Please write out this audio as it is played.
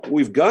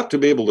We've got to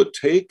be able to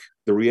take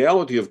the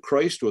reality of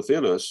Christ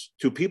within us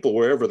to people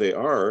wherever they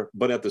are,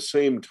 but at the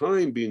same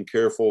time being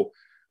careful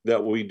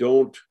that we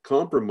don't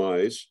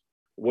compromise.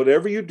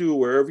 Whatever you do,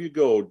 wherever you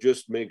go,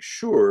 just make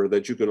sure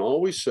that you can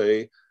always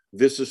say,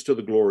 this is to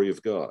the glory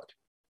of God.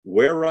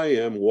 Where I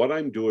am, what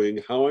I'm doing,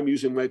 how I'm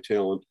using my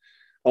talent,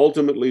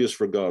 ultimately is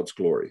for God's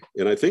glory.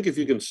 And I think if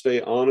you can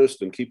stay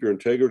honest and keep your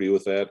integrity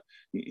with that,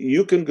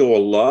 you can go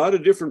a lot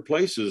of different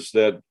places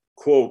that,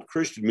 quote,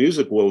 Christian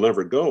music will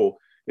never go,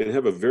 and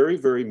have a very,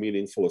 very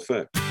meaningful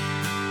effect.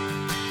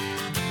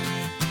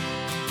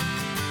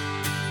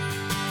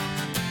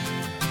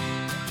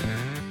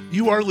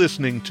 You are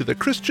listening to the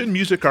Christian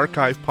Music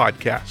Archive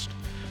podcast,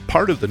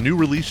 part of the New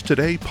Release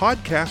Today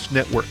podcast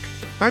network.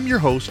 I'm your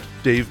host,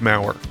 Dave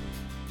Maurer.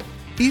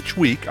 Each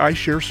week, I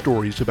share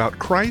stories about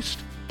Christ,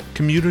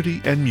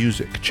 community, and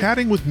music,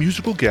 chatting with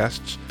musical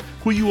guests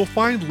who you will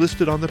find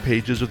listed on the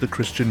pages of the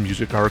Christian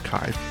Music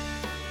Archive.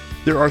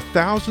 There are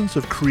thousands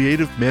of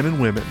creative men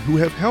and women who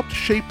have helped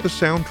shape the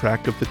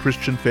soundtrack of the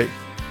Christian faith,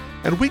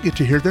 and we get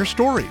to hear their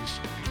stories,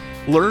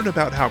 learn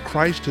about how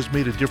Christ has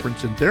made a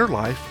difference in their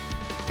life,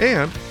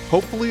 and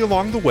hopefully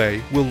along the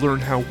way, we'll learn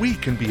how we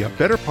can be a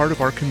better part of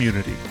our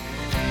community.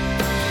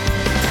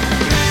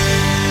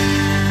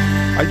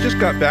 I just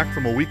got back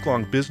from a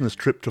week-long business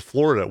trip to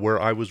Florida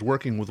where I was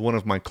working with one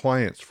of my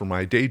clients for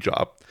my day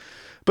job.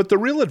 But the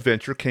real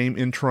adventure came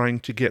in trying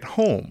to get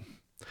home.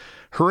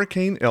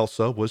 Hurricane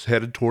Elsa was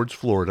headed towards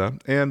Florida,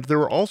 and there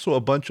were also a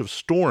bunch of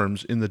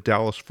storms in the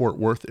Dallas-Fort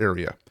Worth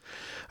area.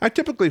 I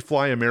typically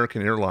fly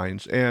American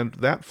Airlines, and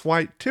that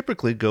flight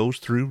typically goes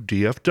through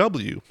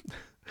DFW.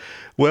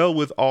 Well,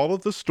 with all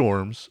of the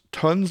storms,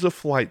 tons of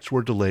flights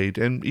were delayed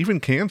and even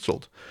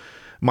canceled.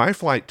 My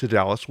flight to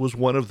Dallas was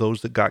one of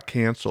those that got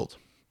canceled.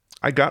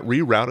 I got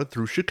rerouted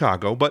through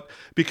Chicago, but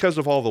because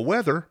of all the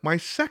weather, my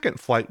second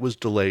flight was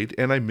delayed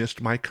and I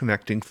missed my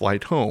connecting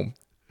flight home.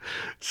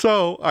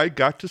 So I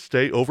got to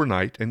stay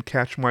overnight and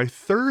catch my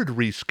third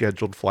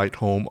rescheduled flight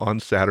home on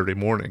Saturday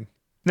morning.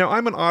 Now,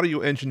 I'm an audio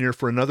engineer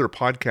for another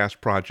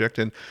podcast project,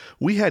 and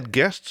we had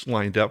guests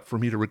lined up for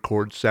me to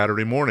record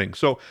Saturday morning,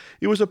 so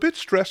it was a bit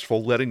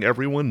stressful letting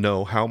everyone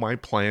know how my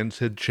plans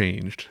had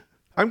changed.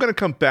 I'm going to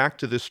come back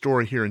to this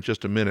story here in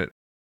just a minute.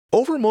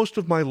 Over most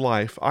of my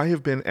life, I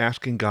have been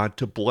asking God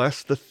to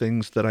bless the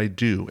things that I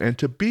do and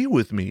to be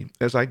with me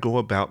as I go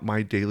about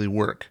my daily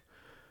work.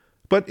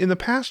 But in the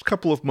past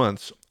couple of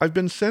months, I've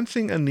been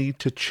sensing a need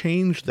to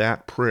change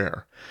that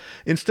prayer.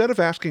 Instead of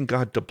asking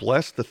God to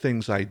bless the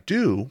things I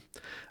do,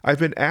 I've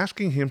been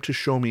asking Him to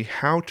show me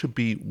how to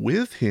be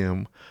with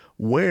Him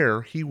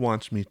where He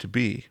wants me to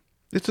be.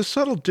 It's a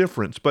subtle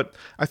difference, but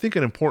I think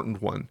an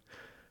important one.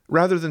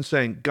 Rather than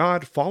saying,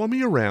 God, follow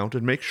me around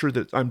and make sure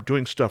that I'm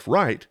doing stuff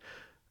right,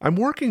 I'm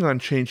working on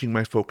changing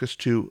my focus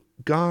to,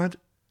 God,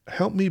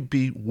 help me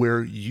be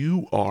where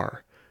you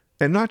are,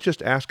 and not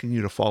just asking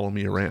you to follow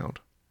me around.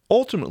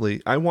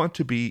 Ultimately, I want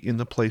to be in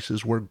the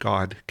places where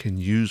God can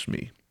use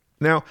me.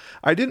 Now,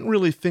 I didn't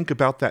really think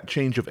about that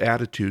change of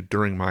attitude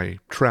during my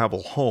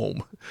travel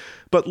home,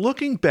 but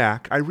looking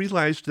back, I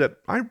realized that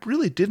I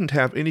really didn't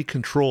have any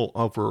control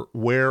over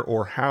where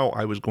or how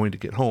I was going to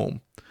get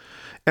home.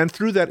 And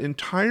through that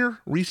entire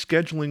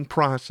rescheduling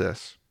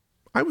process,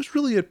 I was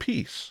really at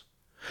peace.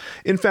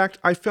 In fact,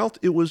 I felt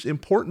it was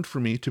important for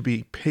me to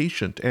be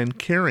patient and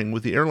caring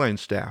with the airline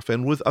staff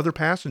and with other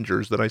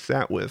passengers that I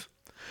sat with.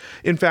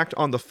 In fact,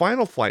 on the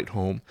final flight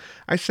home,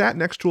 I sat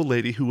next to a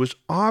lady who was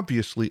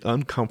obviously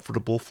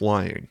uncomfortable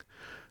flying.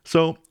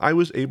 So I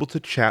was able to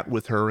chat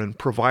with her and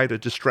provide a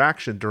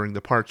distraction during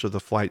the parts of the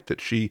flight that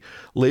she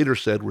later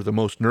said were the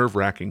most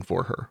nerve-wracking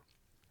for her.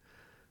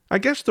 I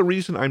guess the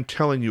reason I'm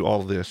telling you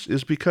all this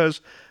is because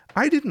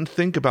I didn't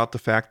think about the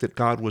fact that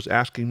God was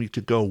asking me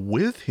to go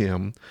with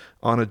Him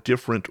on a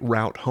different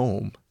route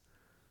home.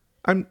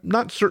 I'm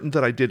not certain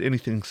that I did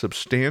anything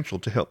substantial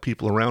to help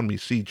people around me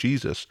see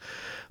Jesus,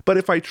 but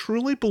if I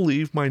truly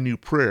believe my new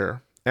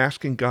prayer,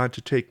 asking God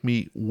to take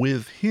me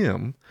with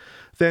Him,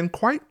 then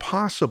quite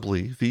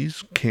possibly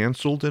these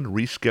canceled and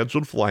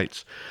rescheduled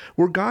flights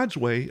were God's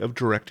way of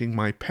directing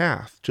my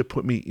path to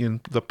put me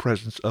in the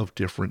presence of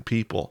different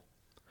people.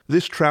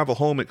 This travel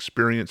home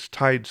experience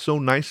tied so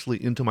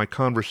nicely into my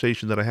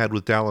conversation that I had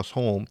with Dallas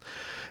Holm.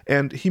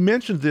 And he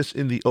mentioned this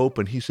in the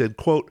open. He said,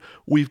 quote,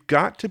 "We've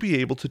got to be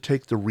able to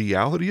take the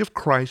reality of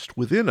Christ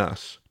within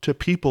us to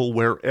people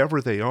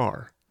wherever they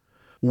are.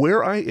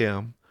 Where I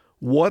am,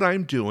 what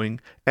I'm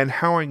doing, and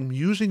how I'm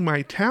using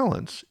my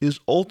talents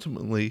is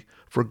ultimately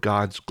for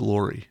God's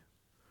glory."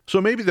 So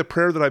maybe the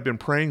prayer that I've been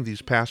praying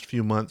these past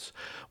few months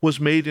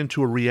was made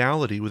into a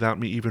reality without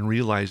me even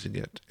realizing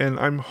it. And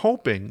I'm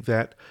hoping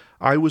that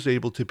I was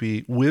able to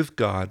be with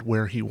God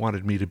where He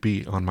wanted me to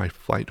be on my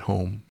flight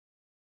home.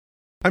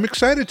 I'm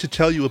excited to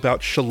tell you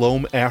about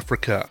Shalom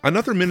Africa,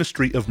 another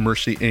ministry of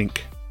Mercy, Inc.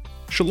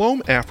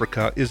 Shalom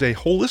Africa is a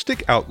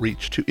holistic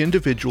outreach to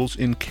individuals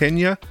in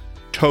Kenya,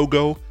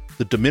 Togo,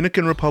 the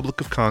Dominican Republic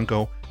of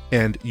Congo,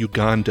 and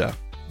Uganda.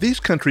 These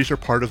countries are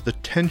part of the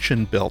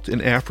tension belt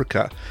in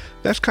Africa.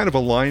 That's kind of a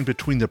line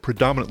between the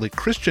predominantly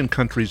Christian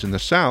countries in the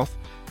south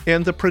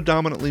and the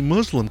predominantly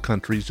Muslim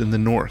countries in the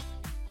north.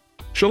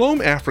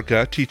 Shalom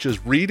Africa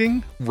teaches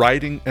reading,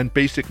 writing, and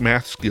basic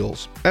math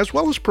skills, as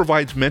well as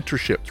provides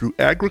mentorship through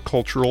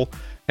agricultural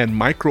and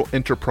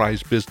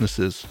micro-enterprise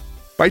businesses.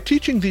 By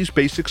teaching these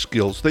basic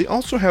skills, they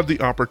also have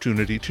the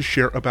opportunity to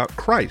share about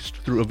Christ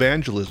through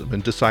evangelism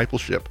and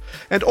discipleship.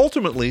 And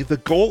ultimately, the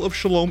goal of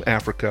Shalom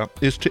Africa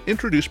is to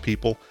introduce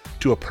people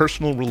to a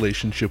personal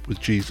relationship with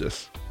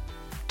Jesus.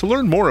 To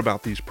learn more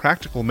about these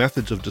practical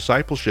methods of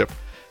discipleship,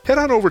 head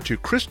on over to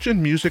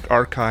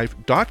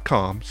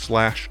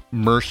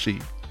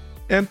christianmusicarchive.com/mercy.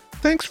 And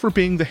thanks for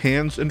being the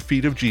hands and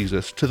feet of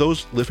Jesus to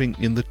those living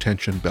in the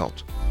tension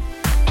belt.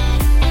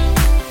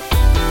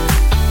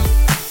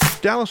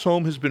 Dallas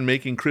Holm has been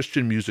making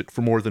Christian music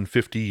for more than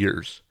 50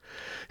 years.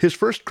 His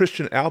first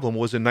Christian album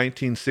was in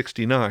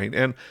 1969,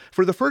 and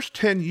for the first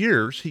 10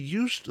 years, he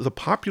used the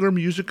popular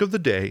music of the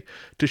day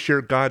to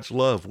share God's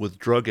love with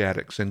drug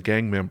addicts and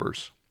gang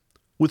members.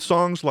 With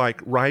songs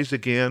like Rise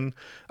Again,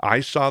 I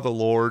Saw the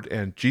Lord,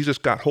 and Jesus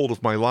Got Hold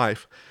of My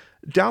Life,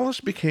 Dallas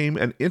became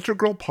an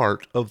integral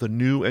part of the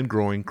new and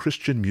growing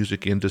Christian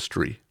music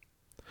industry.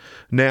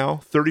 Now,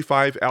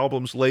 35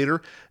 albums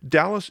later,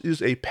 Dallas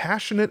is a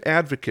passionate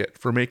advocate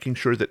for making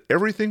sure that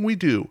everything we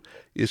do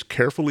is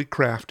carefully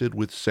crafted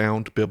with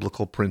sound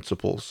biblical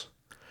principles.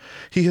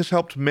 He has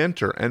helped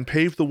mentor and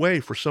pave the way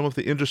for some of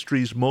the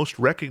industry's most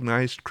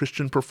recognized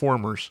Christian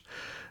performers.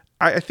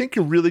 I think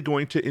you're really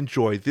going to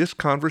enjoy this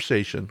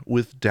conversation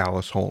with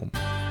Dallas Holm.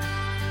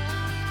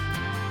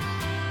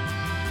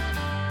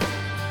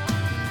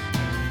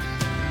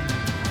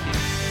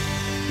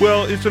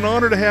 Well, it's an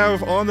honor to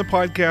have on the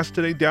podcast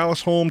today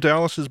Dallas Holm.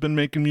 Dallas has been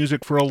making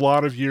music for a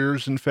lot of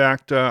years. In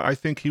fact, I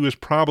think he was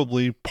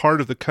probably part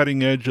of the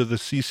cutting edge of the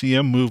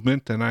CCM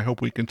movement, and I hope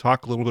we can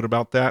talk a little bit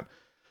about that.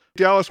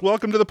 Dallas,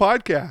 welcome to the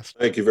podcast.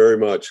 Thank you very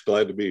much.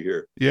 Glad to be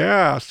here.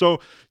 Yeah, so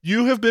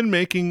you have been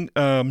making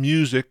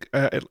music,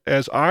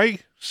 as I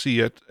see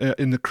it,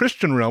 in the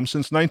Christian realm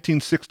since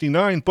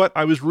 1969, but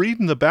I was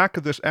reading the back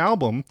of this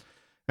album,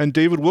 and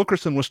David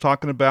Wilkerson was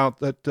talking about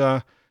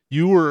that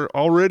you were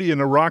already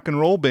in a rock and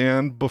roll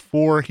band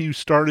before he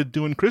started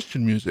doing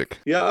Christian music.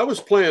 Yeah, I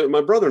was playing.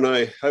 My brother and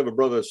I have a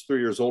brother that's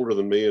 3 years older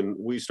than me, and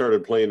we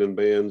started playing in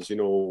bands,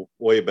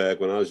 way back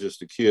when I was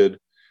just a kid.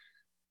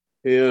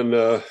 And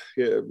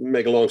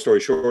make a long story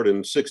short,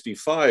 in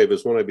 65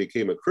 is when I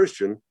became a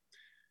Christian.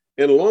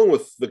 And along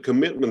with the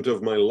commitment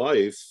of my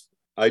life,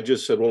 I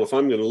just said, well, if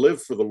I'm going to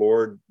live for the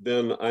Lord,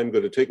 then I'm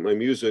going to take my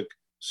music,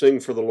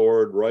 sing for the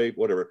Lord, write,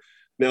 whatever.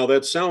 Now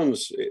that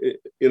sounds,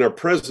 in our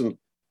present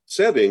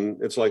setting,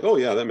 it's like, oh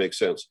yeah, that makes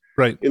sense.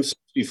 Right. In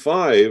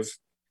 65,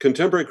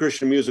 contemporary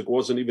Christian music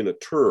wasn't even a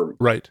term.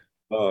 Right.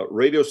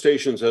 Radio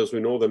stations, as we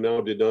know them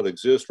now, did not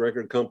exist.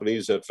 Record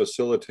companies that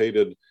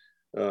facilitated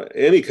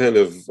any kind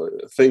of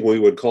thing we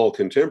would call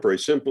contemporary,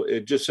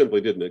 it just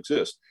simply didn't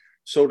exist.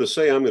 So to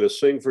say I'm going to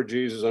sing for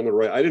Jesus, I'm going to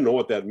write, I didn't know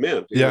what that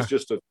meant. It was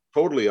just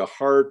totally a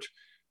heart.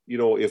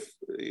 If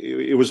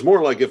it was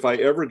more like, if I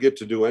ever get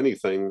to do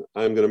anything,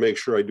 I'm going to make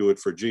sure I do it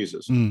for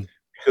Jesus.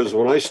 Because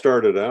when I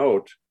started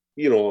out,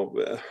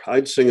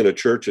 I'd sing in a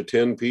church of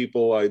 10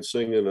 people. I'd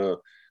sing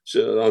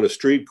on a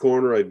street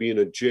corner. I'd be in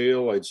a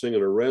jail. I'd sing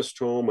in a rest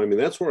home. I mean,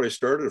 that's where I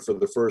started for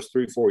the first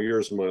 3-4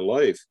 years of my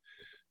life.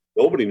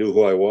 Nobody knew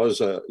who I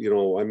was. I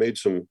made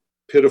some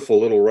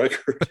pitiful little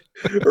record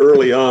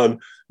early on,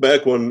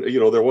 back when,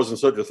 there wasn't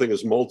such a thing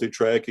as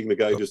multi-tracking. The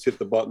guy just hit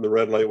the button, the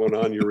red light went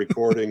on, you're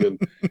recording. And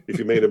if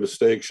you made a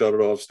mistake, shut it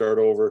off, start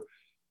over.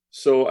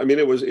 So, I mean,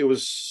 it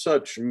was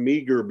such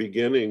meager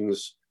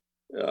beginnings.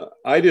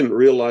 I didn't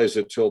realize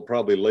it till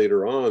probably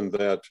later on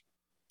that,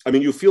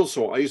 you feel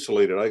so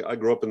isolated. I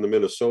grew up in the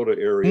Minnesota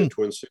area,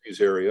 Twin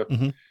Cities area.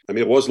 Mm-hmm. I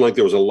mean, it wasn't like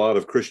there was a lot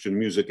of Christian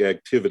music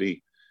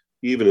activity,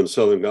 even in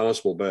Southern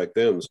Gospel back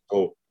then.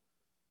 So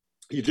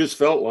you just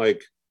felt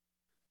like,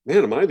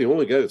 man, am I the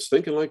only guy that's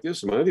thinking like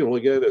this? Am I the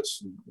only guy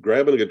that's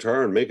grabbing a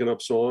guitar and making up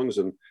songs?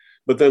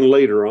 But then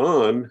later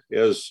on,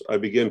 as I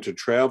began to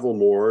travel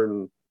more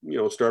and,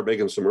 start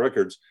making some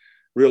records,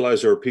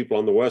 realized there were people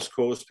on the West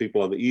Coast,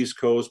 people on the East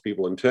Coast,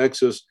 people in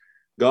Texas.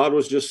 God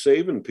was just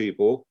saving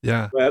people,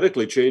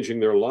 radically changing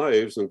their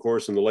lives. And of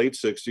course, in the late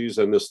 60s,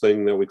 and this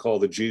thing that we call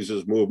the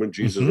Jesus movement,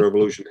 Jesus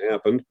Revolution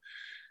happened.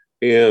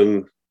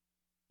 And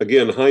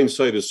again,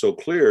 hindsight is so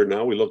clear.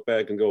 Now we look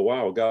back and go,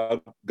 wow,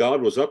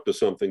 God was up to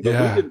something. But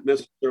we didn't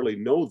necessarily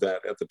know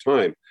that at the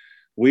time.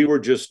 We were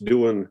just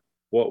doing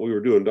what we were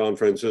doing. Don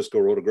Francisco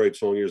wrote a great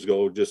song years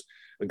ago, just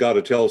got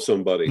to tell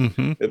somebody.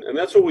 And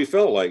that's what we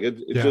felt like.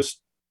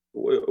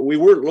 We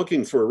weren't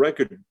looking for a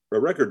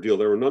record deal.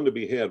 There were none to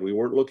be had. We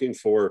weren't looking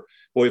for,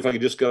 boy, if I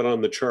just got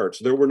on the charts.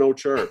 There were no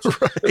charts.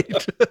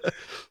 Right.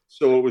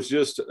 So it was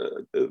just,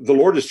 the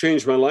Lord has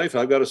changed my life.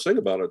 I've got to sing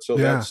about it. So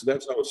that's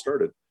how it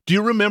started. Do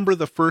you remember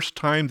the first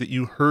time that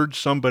you heard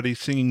somebody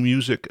singing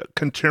music,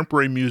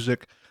 contemporary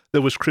music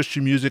that was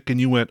Christian music,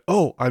 and you went,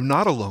 oh, I'm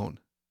not alone?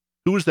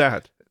 Who was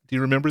that? Do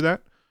you remember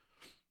that?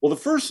 Well,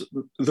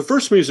 the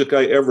first music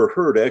I ever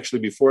heard, actually,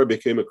 before I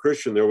became a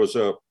Christian, there was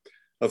a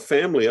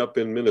family up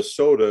in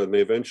Minnesota, and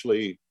they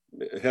eventually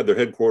had their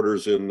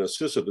headquarters in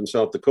Sisseton in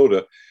South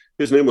Dakota.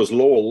 His name was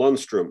Lowell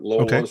Lundstrom.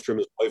 Lowell Okay. Lundstrom,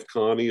 his wife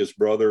Connie, his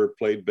brother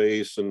played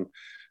bass, and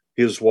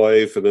his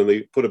wife, and then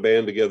they put a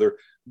band together.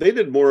 They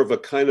did more of a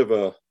kind of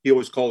a, he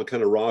always called it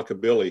kind of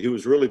rockabilly. He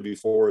was really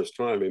before his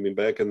time. I mean,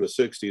 back in the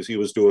 60s, he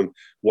was doing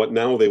what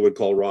now they would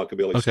call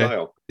rockabilly Okay.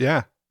 style.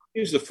 Yeah.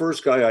 He's the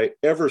first guy I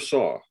ever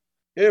saw.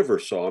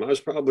 And I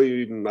was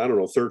probably, I don't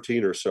know,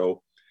 13 or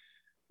so.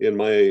 And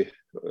my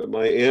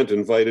aunt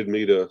invited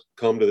me to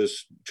come to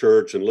this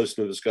church and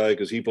listen to this guy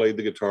because he played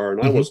the guitar,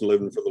 and I wasn't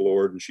living for the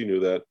Lord, and she knew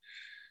that.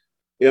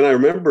 And I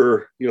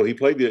remember, he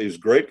was a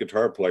great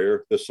guitar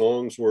player. The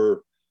songs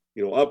were,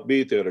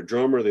 upbeat. They had a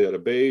drummer, they had a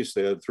bass,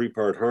 they had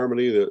 3-part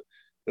harmony.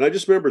 And I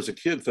just remember as a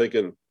kid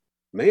thinking,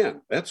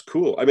 man, that's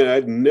cool. I mean,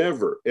 I'd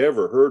never,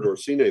 ever heard or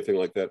seen anything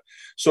like that.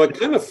 So I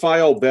kind of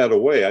filed that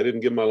away. I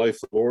didn't give my life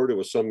to the Lord. It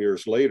was some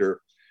years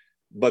later.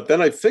 But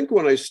then I think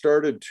when I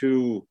started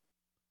to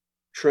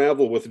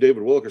travel with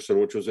David Wilkerson,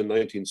 which was in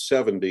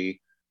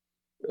 1970,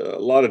 a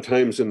lot of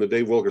times in the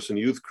Dave Wilkerson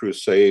Youth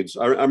Crusades,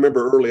 I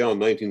remember early on,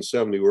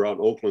 1970, we were out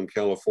in Oakland,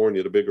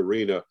 California, the big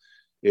arena,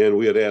 and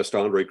we had asked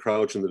Andre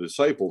Crouch and the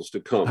Disciples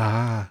to come.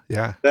 Ah,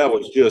 yeah. That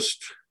was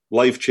just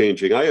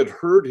life-changing. I had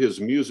heard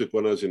his music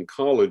when I was in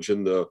college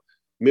in the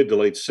mid to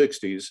late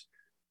 60s,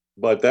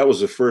 but that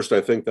was the first, I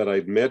think, that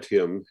I'd met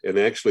him. And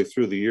actually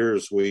through the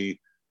years,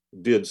 we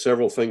did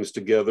several things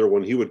together.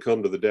 When he would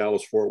come to the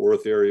Dallas-Fort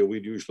Worth area,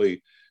 we'd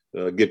usually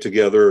get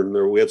together,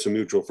 and we had some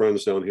mutual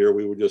friends down here.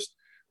 We would just,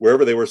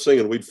 wherever they were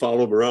singing, we'd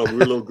follow them around. We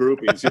were little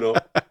groupies,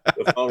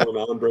 following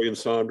Andre and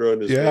Sandra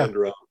and his band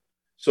around.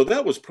 So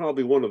that was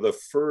probably one of the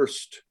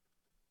first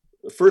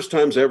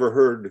times I ever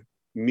heard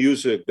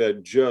music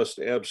that just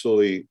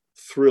absolutely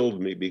thrilled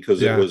me,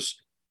 because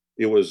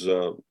it was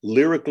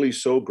lyrically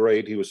so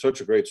great. He was such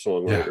a great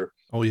songwriter.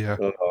 Yeah. Oh yeah.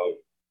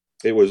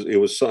 It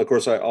was, of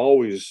course, I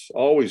always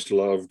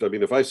loved. I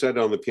mean, if I sat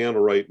down the piano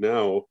right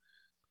now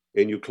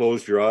and you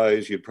closed your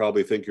eyes, you'd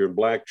probably think you're in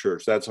black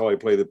church. That's how I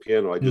play the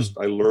piano.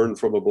 I learned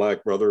from a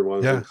black brother when I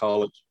was in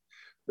college.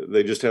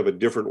 They just have a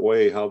different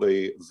way how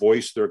they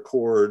voice their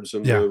chords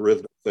and the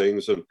rhythm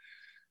things. And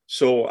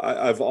so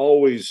I've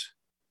always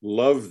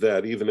loved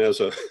that, even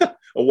as a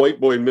white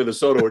boy in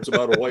Minnesota, it's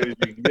about as white as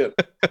you can get.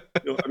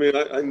 I mean,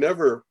 I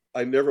never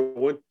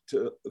went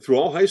to, through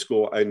all high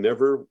school, I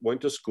never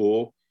went to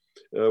school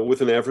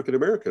with an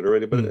African-American or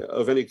anybody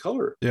of any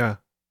color. Yeah.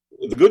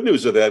 The good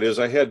news of that is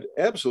I had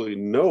absolutely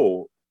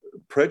no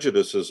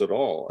prejudices at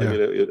all. I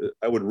mean,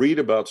 I would read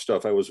about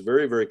stuff. I was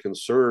very, very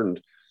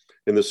concerned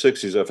in the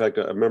 60s. In fact,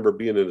 I remember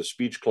being in a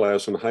speech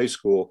class in high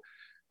school,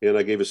 and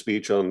I gave a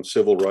speech on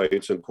civil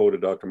rights and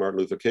quoted Dr. Martin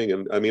Luther King.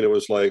 And I mean, it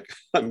was like,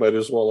 I might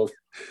as well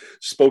have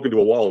spoken to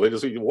a wall. They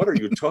just said, what are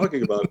you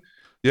talking about?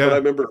 But I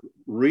remember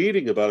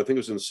reading about, I think it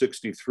was in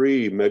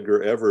 63,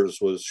 Medgar Evers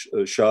was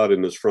shot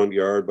in his front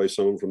yard by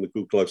someone from the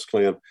Ku Klux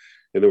Klan.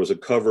 And there was a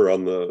picture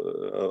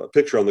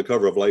on the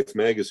cover of Life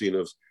magazine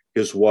of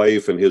his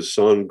wife and his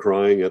son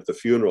crying at the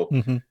funeral.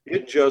 Mm-hmm.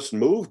 It just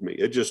moved me.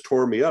 It just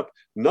tore me up.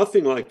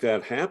 Nothing like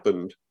that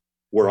happened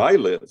where I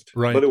lived,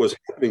 but it was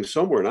happening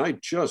somewhere, and I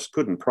just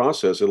couldn't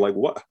process it. Like,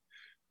 what?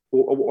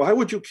 Why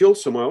would you kill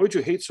someone? Why would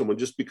you hate someone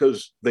just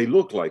because they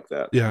look like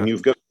that? Yeah. And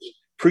you've got this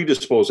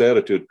predisposed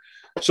attitude.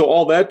 So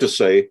all that to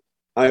say,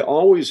 I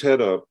always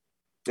had and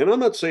I'm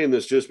not saying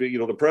this just be,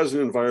 the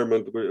present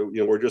environment,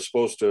 we're just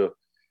supposed to,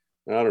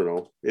 I don't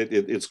know,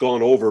 it's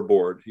gone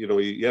overboard.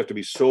 You have to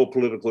be so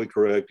politically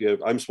correct.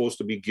 I'm supposed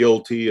to be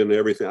guilty and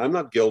everything. I'm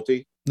not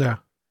guilty. Yeah.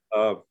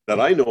 That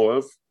I know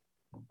of.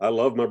 I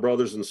love my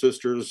brothers and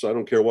sisters. I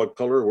don't care what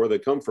color or where they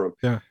come from.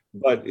 Yeah.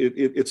 But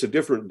it's a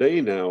different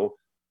day now.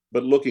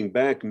 But looking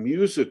back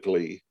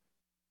musically,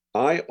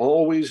 I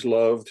always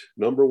loved,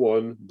 number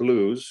one,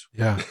 blues.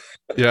 Yeah.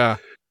 Yeah.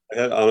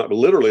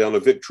 Literally on a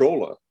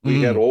Victrola.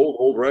 We had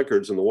old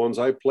records, and the ones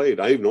I played,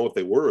 I didn't even know what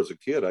they were as a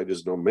kid. I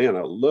just know, man,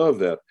 I love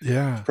that.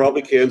 Yeah.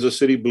 Probably Kansas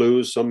City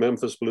blues, some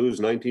Memphis blues,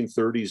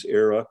 1930s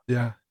era.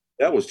 Yeah.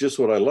 That was just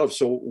what I loved.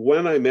 So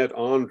when I met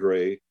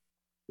Andre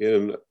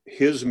in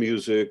his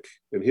music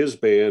and his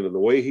band and the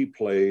way he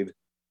played,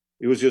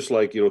 it was just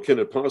like, can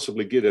it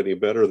possibly get any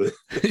better than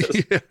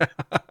this?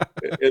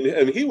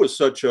 And he was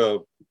such I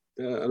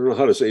don't know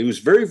how to say, he was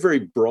very, very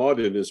broad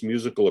in his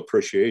musical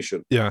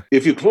appreciation. Yeah.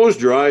 If you closed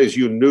your eyes,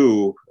 you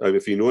knew,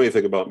 if you knew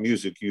anything about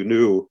music, you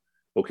knew,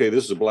 okay,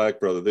 this is a black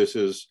brother. This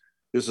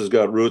has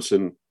got roots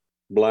in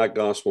black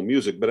gospel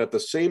music. But at the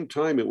same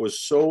time, it was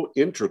so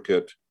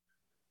intricate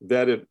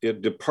that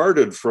it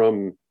departed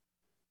from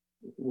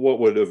what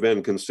would have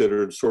been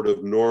considered sort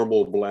of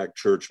normal black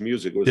church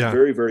music. It was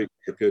very, very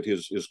intricate.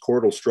 His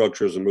chordal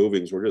structures and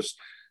movings were just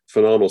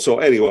phenomenal. So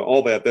anyway,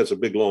 all that's a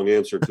big, long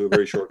answer to a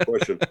very short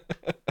question.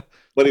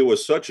 But it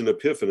was such an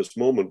epiphanous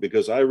moment,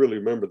 because I really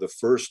remember the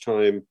first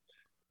time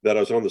that I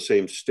was on the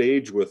same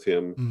stage with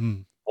him. Mm-hmm.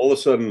 All of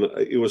a sudden,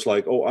 it was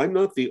like, oh, I'm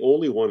not the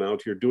only one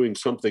out here doing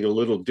something a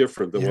little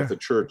different than what the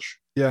church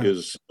Yeah.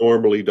 is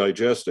normally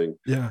digesting.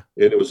 Yeah.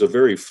 And it was a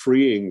very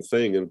freeing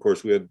thing. And of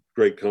course, we had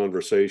great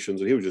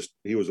conversations. And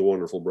he was a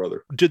wonderful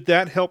brother. Did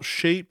that help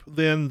shape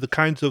then the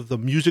kinds of the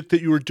music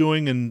that you were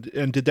doing?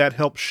 And did that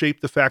help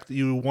shape the fact that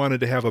you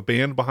wanted to have a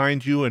band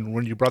behind you? And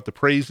when you brought the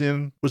praise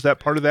in, was that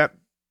part of that?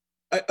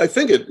 I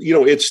think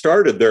it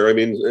started there. I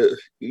mean,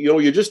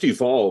 you just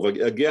evolve.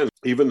 Again,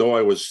 even though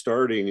I was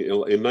starting in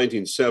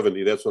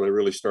 1970, that's when I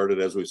really started,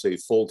 as we say,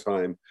 full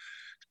time,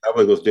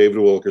 traveling with David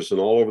Wilkerson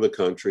all over the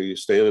country,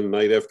 standing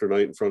night after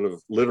night in front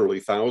of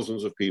literally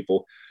thousands of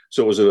people.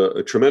 So it was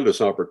a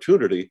tremendous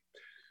opportunity.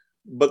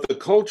 But the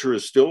culture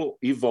is still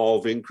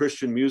evolving.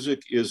 Christian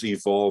music is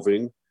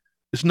evolving.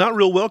 It's not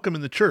real welcome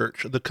in the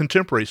church, the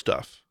contemporary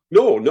stuff.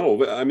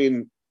 No. I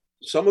mean,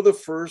 some of the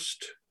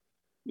first,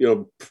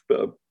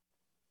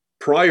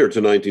 prior to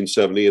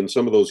 1970, and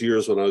some of those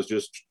years when I was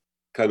just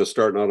kind of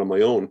starting out on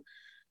my own,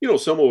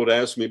 someone would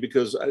ask me,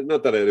 because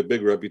not that I had a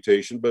big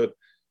reputation, but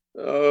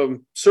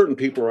certain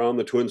people around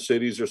the Twin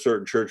Cities or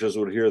certain churches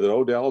would hear that,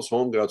 oh, Dallas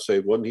Holm got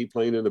saved. Wasn't he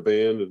playing in a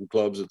band and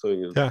clubs and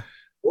things? Yeah.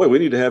 Boy, we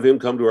need to have him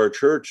come to our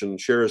church and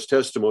share his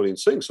testimony and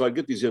sing. So I'd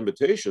get these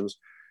invitations.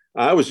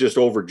 I was just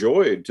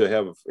overjoyed to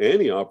have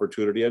any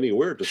opportunity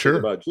anywhere to sing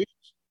about Jesus.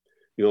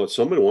 If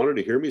somebody wanted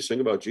to hear me sing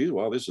about Jesus,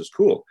 wow, this is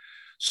cool.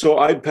 So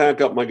I'd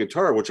pack up my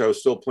guitar, which I was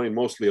still playing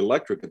mostly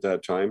electric at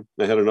that time.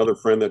 I had another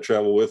friend that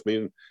traveled with me,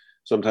 and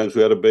sometimes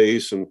we had a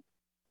bass. And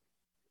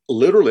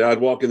literally,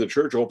 I'd walk in the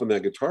church, open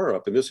that guitar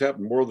up, and this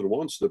happened more than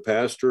once. The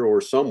pastor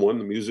or someone,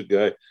 the music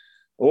guy,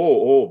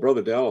 oh,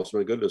 Brother Dallas,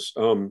 my goodness,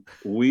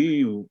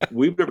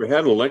 we've never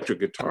had an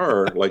electric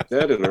guitar like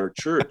that in our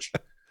church.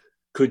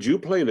 Could you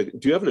play? Do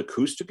you have an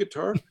acoustic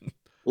guitar?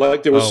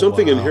 Like there was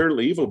something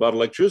inherently evil about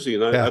electricity,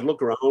 and I'd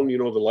look around. The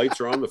lights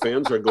are on, the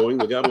fans are going,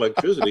 we got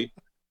electricity.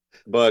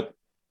 But,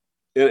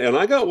 and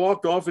I got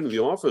walked off into the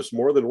office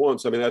more than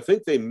once. I mean, I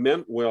think they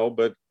meant well,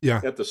 but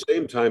at the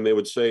same time, they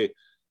would say,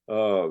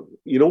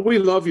 we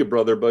love you,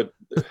 brother, but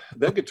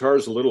that guitar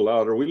is a little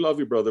louder. We love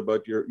you, brother,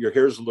 but your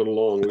hair's a little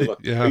long.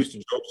 I used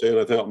to joke saying,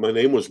 I thought my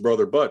name was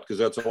Brother Butt, because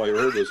that's all I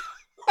heard was,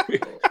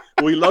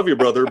 we love you,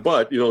 brother,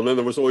 but, and then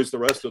there was always the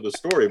rest of the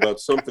story about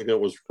something that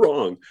was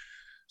wrong.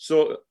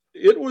 So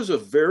it was a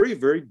very,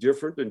 very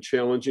different and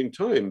challenging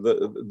time.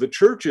 The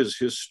church is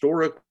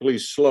historically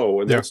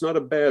slow, and that's not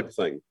a bad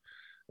thing.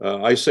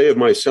 I say of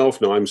myself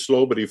now, I'm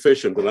slow but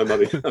efficient, but I'm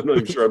not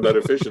even sure I'm that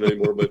efficient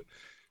anymore. But,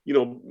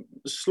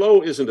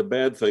 slow isn't a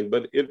bad thing,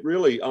 but it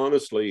really,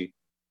 honestly,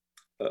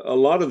 a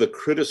lot of the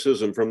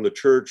criticism from the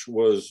church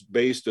was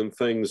based in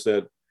things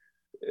that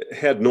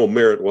had no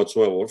merit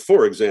whatsoever.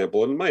 For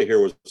example, and my hair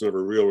was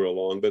never real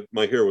long, but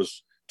my hair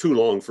was too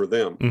long for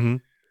them. Mm-hmm.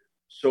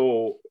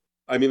 So,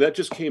 I mean, that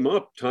just came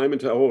up time and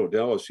time. Oh,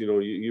 Dallas,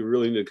 you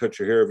really need to cut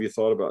your hair. Have you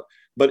thought about it?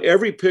 But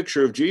every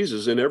picture of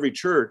Jesus in every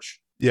church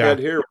had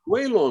hair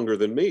way longer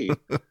than me.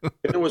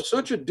 And it was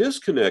such a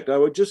disconnect. I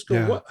would just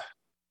go, what?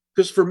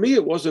 Because for me,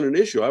 it wasn't an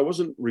issue. I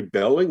wasn't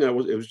rebelling. It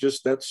was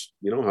just, that's,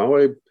 how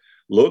I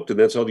looked. And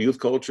that's how the youth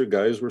culture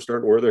guys were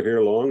starting to wear their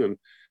hair long.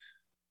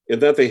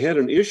 And that they had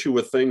an issue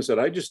with things that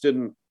I just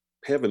didn't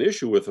have an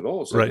issue with at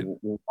all. So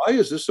why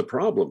is this a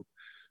problem?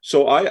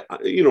 So I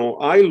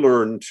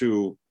learned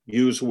to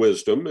use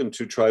wisdom and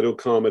to try to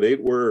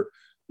accommodate where,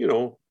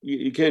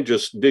 you can't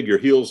just dig your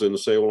heels in and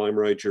say, well, I'm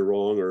right, you're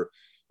wrong, or,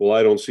 well,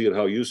 I don't see it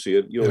how you see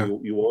it.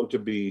 You want to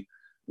be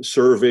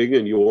serving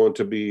and you want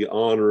to be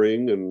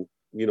honoring, and,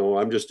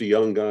 I'm just a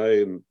young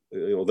guy and,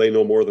 they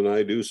know more than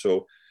I do.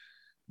 So,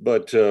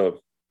 but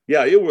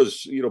it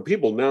was,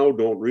 people now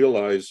don't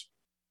realize,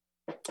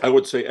 I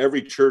would say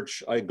every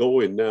church I go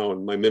in now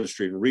in my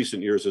ministry in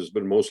recent years has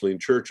been mostly in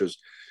churches,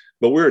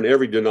 but we're in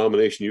every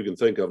denomination you can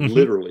think of,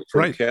 literally,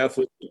 from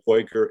Catholic to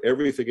Quaker,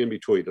 everything in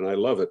between. And I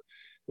love it.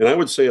 And I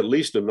would say at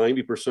least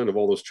 90% of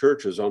all those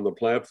churches on the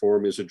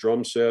platform is a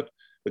drum set,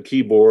 a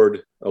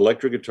keyboard,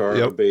 electric guitar,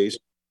 a bass,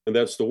 and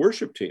that's the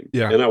worship team.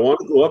 And I want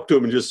to go up to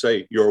them and just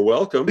say, you're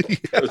welcome.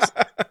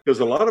 Because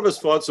a lot of us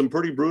fought some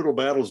pretty brutal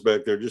battles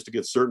back there just to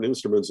get certain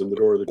instruments in the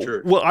door of the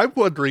church. Well, I'm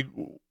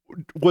wondering,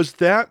 was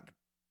that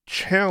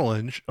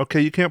challenge,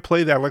 okay, you can't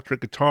play that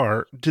electric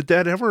guitar, did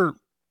that ever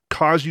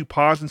cause you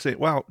pause and say,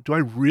 wow, do I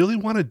really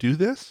want to do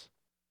this?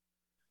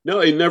 No,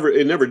 it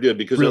never did,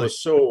 because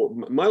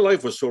my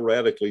life was so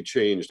radically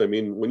changed. I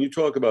mean, when you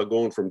talk about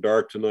going from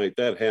dark to night,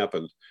 that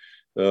happened.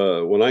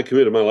 When I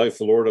committed my life to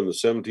the Lord on the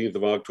 17th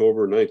of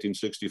October,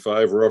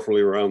 1965, roughly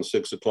around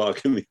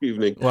 6:00 in the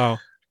evening. Wow.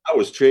 I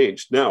was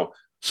changed. Now,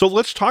 so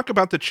let's talk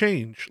about the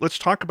change. Let's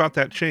talk about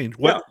that change.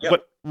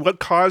 What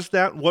caused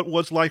that? What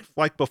was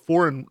like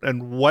before,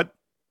 and what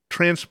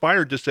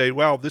transpired to say,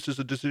 wow, this is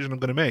a decision I'm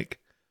going to make?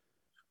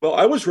 Well,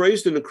 I was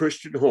raised in a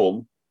Christian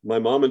home. My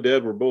mom and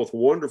dad were both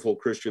wonderful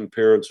Christian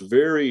parents,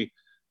 very,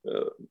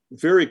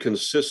 very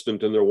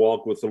consistent in their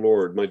walk with the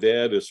Lord. My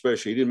dad,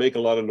 especially, he didn't make a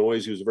lot of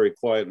noise. He was a very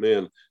quiet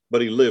man,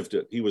 but he lived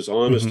it. He was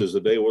honest as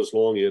the day was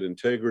long. He had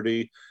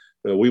integrity.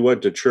 We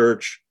went to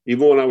church.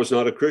 Even when I was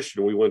not a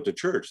Christian, we went to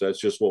church.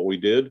 That's just what we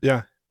did.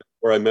 Yeah.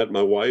 Where I met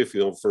my wife,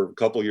 for a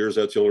couple of years,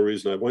 that's the only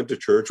reason I went to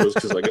church, was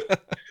because I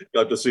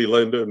got to see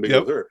Linda and be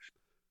with her.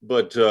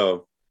 But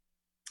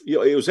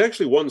it was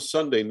actually one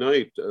Sunday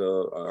night.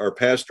 Our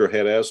pastor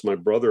had asked my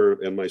brother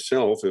and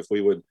myself if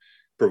we would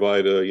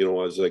provide a,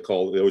 as they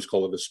always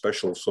call it a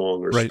special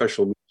song or Right.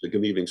 special music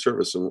in the evening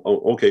service. And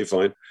okay,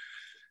 fine.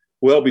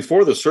 Well,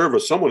 before the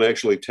service, someone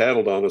actually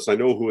tattled on us. I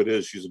know who it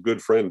is. She's a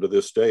good friend to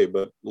this day,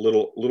 but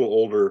little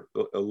older.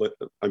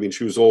 I mean,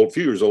 she was a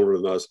few years older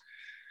than us.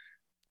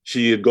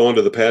 She had gone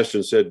to the pastor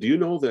and said, "Do you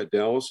know that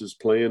Dallas is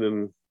playing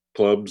in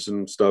clubs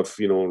and stuff,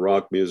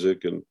 rock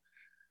music?" And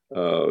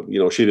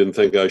she didn't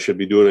think I should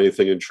be doing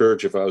anything in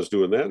church if I was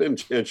doing that,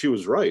 and she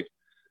was right.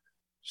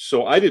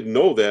 So I didn't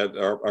know that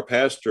our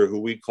pastor,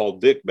 who we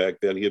called Dick back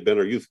then, he had been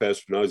our youth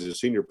pastor, now he's a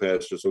senior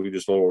pastor, so we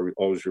just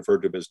always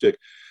referred to him as Dick.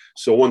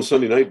 So one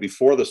Sunday night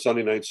before the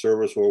Sunday night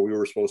service where we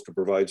were supposed to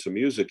provide some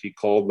music, he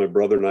called my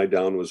brother and I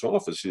down to his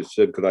office. He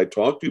said, "Could I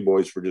talk to you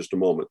boys for just a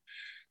moment?"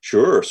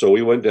 Sure. So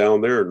we went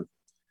down there, and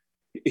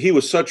he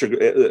was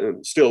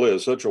still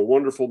is such a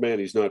wonderful man.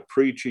 He's not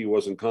preachy. He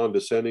wasn't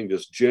condescending,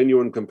 just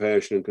genuine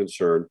compassion and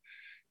concern.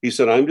 He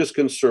said, "I'm just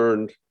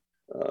concerned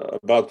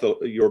about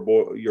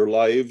your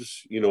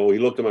lives." He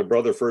looked at my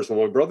brother first. When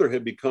my brother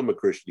had become a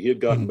Christian, he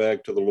had gotten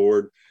back to the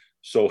Lord,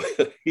 so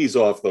he's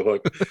off the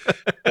hook.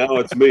 Now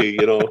it's me.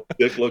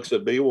 Dick looks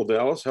at me. "Well,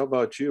 Dallas, how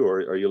about you?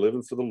 Are you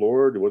living for the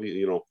Lord? What do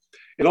you?"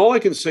 And all I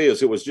can say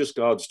is it was just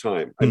God's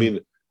time. I mean,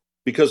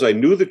 because I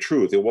knew the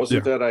truth. It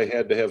wasn't that I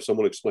had to have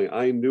someone explain.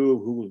 I knew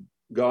who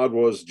God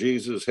was,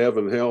 Jesus,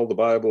 heaven, hell, the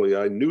Bible.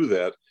 I knew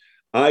that.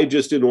 I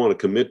just didn't want to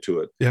commit to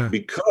it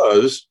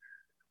because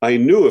I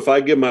knew if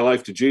I give my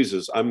life to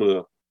Jesus,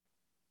 my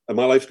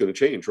life's going to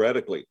change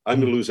radically.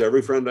 I'm going to lose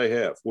every friend I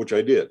have, which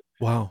I did.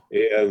 Wow.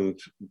 And,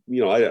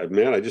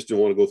 I just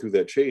didn't want to go through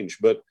that change.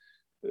 But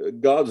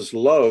God's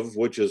love,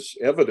 which is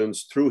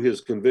evidenced through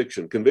his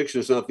conviction.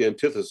 Conviction is not the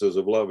antithesis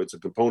of love. It's a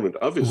component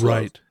of his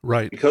love.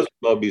 Right. Because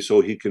he loved me,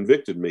 so he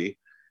convicted me.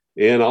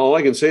 And all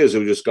I can say is it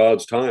was just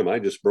God's time. I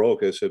just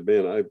broke. I said,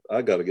 "Man,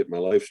 I got to get my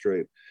life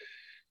straight."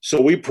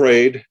 So we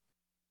prayed.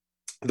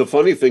 The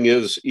funny thing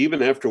is,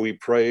 even after we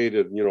prayed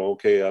and,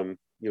 okay,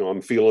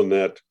 I'm feeling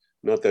that,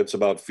 not that's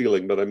about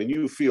feeling, but I mean,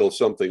 you feel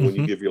something when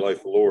you give your life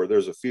to the Lord.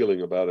 There's a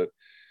feeling about it.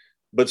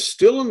 But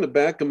still in the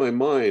back of my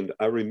mind,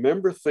 I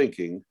remember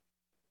thinking,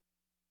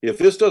 if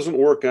this doesn't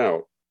work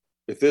out,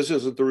 if this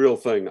isn't the real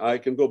thing, I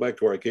can go back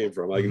to where I came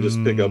from. I can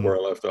just pick up where I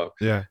left off.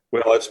 Yeah.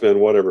 Well, that's been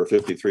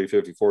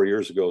 54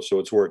 years ago. So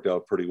it's worked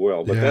out pretty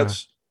well. But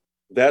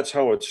that's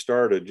how it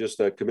started, just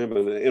that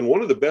commitment. And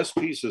one of the best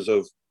pieces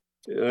of,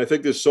 and I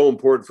think this is so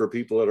important for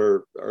people that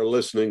are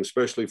listening,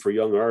 especially for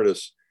young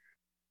artists.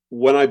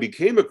 When I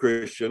became a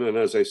Christian, and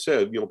as I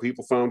said,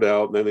 people found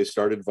out, and then they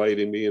started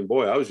inviting me. And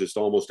boy, I was just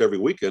almost every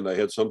weekend. I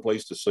had some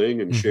place to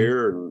sing and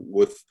share, and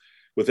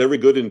with every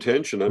good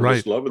intention. I'm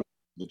just loving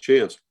the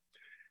chance.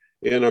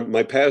 And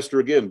my pastor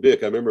again,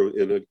 Dick, I remember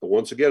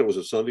once again, it was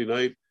a Sunday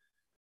night.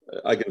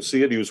 I can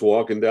see it. He was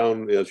walking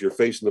down as you're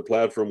facing the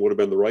platform, would have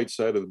been the right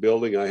side of the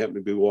building. I happened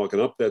to be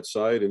walking up that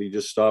side, and he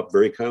just stopped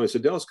very kindly. I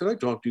said, "Dallas, can I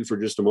talk to you for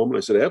just a moment?"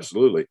 I said,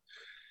 "Absolutely."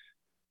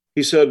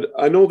 He said,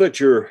 "I know that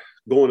you're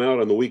going out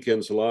on the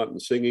weekends a lot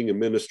and singing and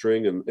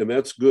ministering, and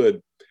that's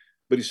good.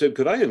 But," he said,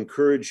 "could I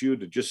encourage you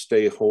to just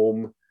stay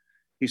home?"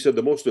 He said,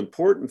 "The most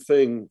important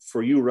thing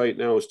for you right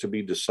now is to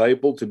be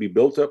discipled, to be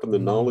built up in the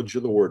knowledge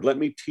of the word. Let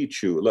me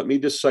teach you. Let me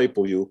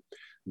disciple you.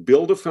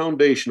 Build a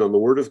foundation on the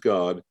word of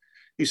God."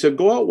 He said,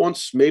 "Go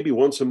out maybe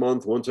once a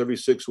month, once every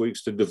 6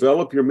 weeks to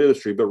develop your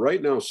ministry. But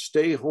right now,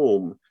 stay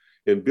home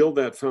and build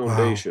that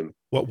foundation." Wow.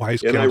 What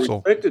wise and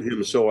counsel. I respected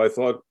him. So I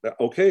thought,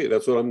 okay,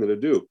 that's what I'm going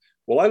to do.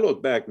 Well, I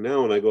look back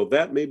now and I go,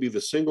 that may be the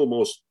single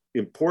most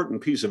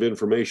important piece of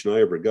information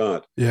I ever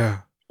got.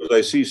 Yeah. Because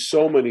I see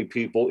so many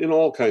people in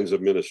all kinds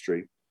of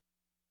ministry,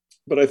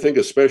 but I think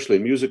especially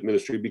music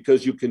ministry,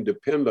 because you can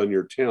depend on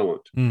your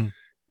talent.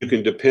 You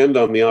can depend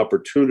on the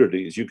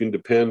opportunities. You can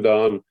depend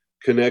on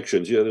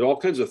connections. There's all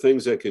kinds of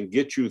things that can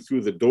get you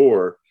through the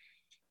door.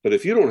 But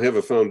if you don't have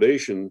a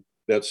foundation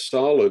that's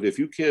solid, if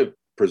you can't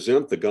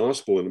present the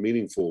gospel in a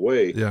meaningful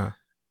way,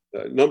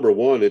 number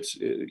one,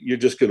 you're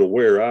just going to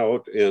wear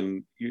out,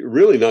 and you're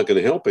really not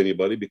going to help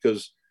anybody,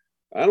 because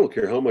I don't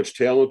care how much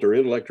talent or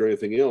intellect or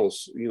anything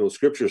else,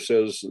 Scripture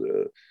says,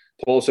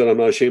 Paul said, "I'm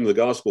not ashamed of the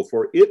gospel,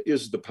 for it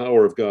is the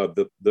power of God."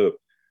 The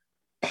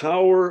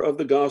power of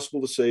the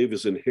gospel to save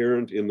is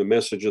inherent in the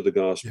message of the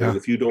gospel. And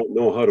if you don't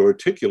know how to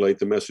articulate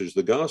the message of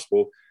the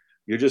gospel,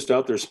 you're just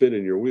out there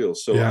spinning your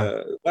wheels. So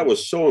that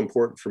was so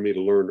important for me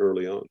to learn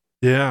early on.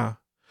 Yeah.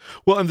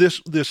 Well, and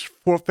this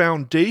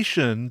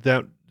foundation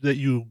that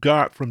you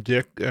got from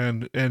Dick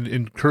and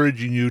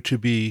encouraging you to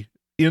be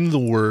in the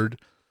Word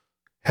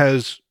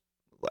has,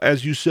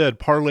 as you said,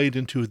 parlayed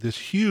into this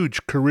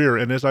huge career.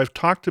 And as I've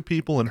talked to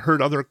people and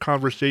heard other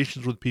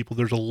conversations with people,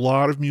 there's a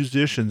lot of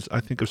musicians. I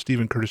think of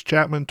Stephen Curtis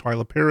Chapman,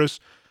 Twyla Paris.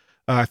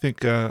 I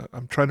think,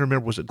 I'm trying to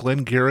remember, was it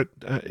Glenn Garrett?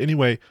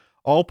 Anyway,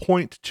 all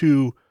point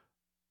to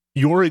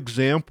your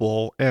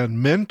example and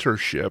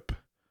mentorship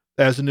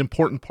as an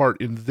important part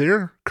in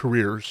their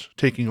careers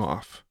taking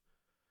off.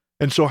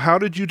 And so how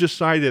did you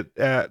decide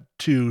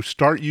to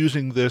start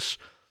using this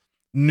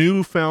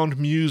newfound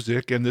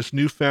music and this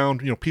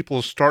newfound,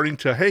 people starting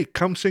to, hey,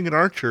 come sing at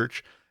our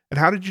church. And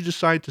how did you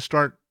decide to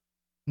start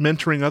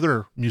mentoring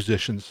other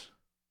musicians?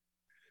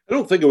 I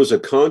don't think it was a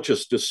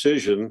conscious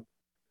decision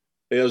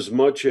as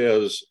much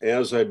as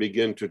I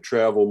began to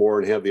travel more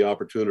and have the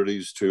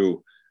opportunities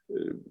to,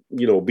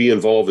 be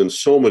involved in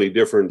so many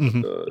different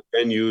Mm-hmm.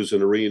 venues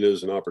and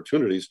arenas and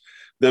opportunities.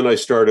 Then I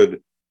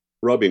started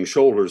rubbing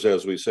shoulders,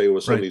 as we say,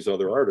 with some of Right. these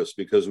other artists,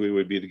 because we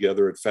would be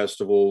together at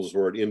festivals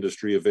or at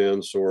industry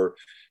events or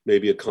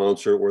maybe a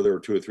concert where there were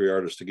two or three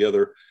artists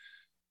together.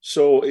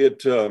 So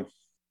it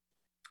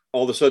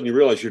all of a sudden you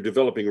realize you're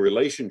developing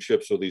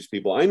relationships with these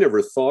people. I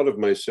never thought of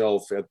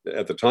myself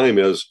at the time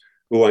as,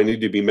 oh, I need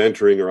to be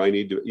mentoring or I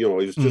need to, it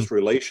was just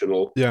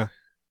relational. Yeah.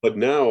 But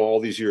now, all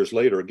these years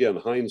later, again,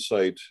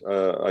 hindsight,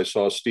 I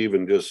saw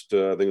Stephen just,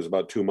 I think it was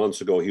about 2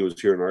 months ago, he was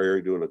here in our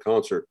area doing a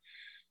concert.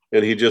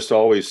 And he just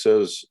always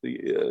says,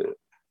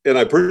 and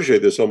I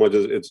appreciate this so much,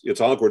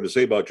 it's awkward to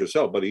say about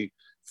yourself, but he,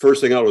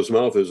 first thing out of his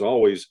mouth is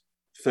always,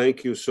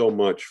 thank you so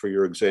much for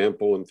your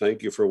example. And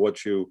thank you for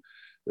what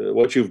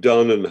you've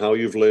done and how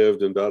you've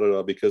lived and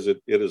because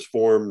it has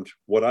formed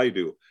what I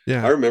do.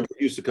 Yeah. I remember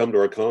he used to come to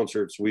our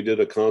concerts. We did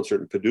a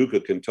concert in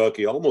Paducah,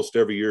 Kentucky, almost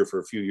every year for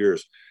a few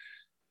years.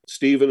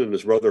 Stephen and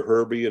his brother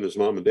Herbie and his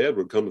mom and dad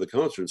would come to the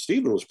concert.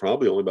 Stephen was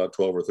probably only about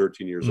 12 or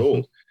 13 years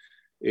old.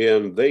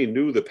 And they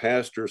knew the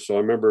pastor. So I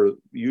remember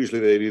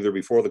usually they'd either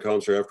before the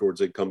concert or afterwards,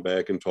 they'd come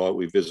back and talk.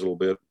 We visit a little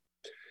bit.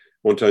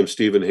 One time,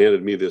 Stephen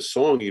handed me this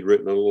song he'd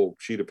written on a little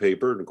sheet of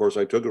paper. And of course,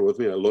 I took it with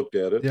me. I looked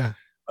at it. Yeah.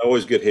 I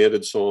always get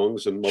handed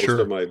songs, and most of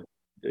them I,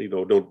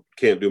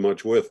 can't do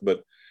much with. But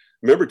I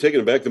remember taking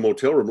it back to the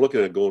motel room,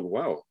 looking at it, going,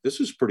 "Wow, this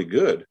is pretty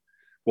good."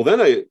 Well,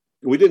 then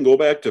we didn't go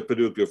back to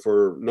Paducah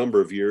for a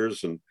number of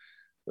years, and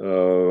I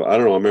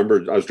don't know. I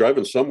remember I was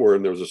driving somewhere,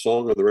 and there was a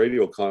song on the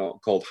radio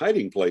called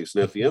 "Hiding Place,"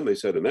 and at the end they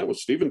said, "And that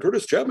was Stephen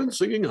Curtis Chapman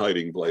singing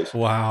Hiding Place."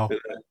 Wow.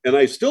 And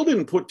I still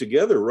didn't put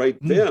together right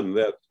then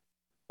that,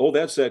 oh,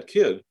 that's that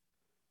kid.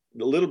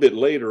 A little bit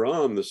later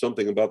on,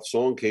 something about the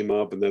song came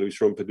up, and that he's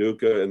from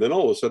Paducah, and then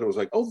all of a sudden it was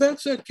like, oh,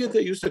 that's that kid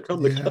that used to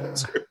come to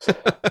concerts.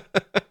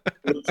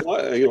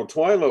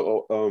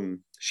 Twyla,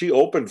 she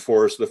opened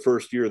for us the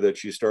first year that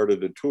she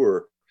started a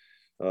tour.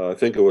 I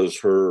think it was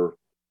her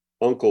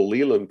uncle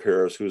Leland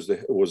Paris, who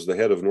was the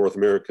head of North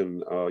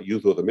American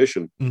Youth with a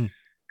Mission,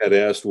 had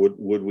asked,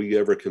 would we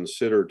ever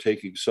consider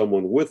taking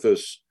someone with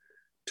us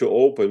to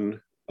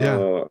open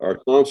our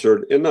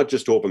concert, and not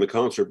just to open the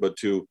concert, but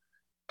to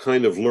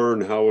kind of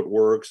learn how it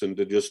works and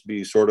to just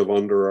be sort of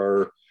under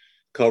our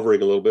covering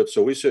a little bit.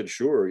 So we said,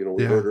 sure.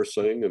 We heard her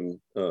sing, and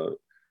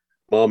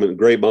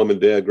great mom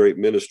and dad, great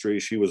ministry.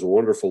 She was a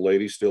wonderful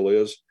lady, still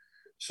is.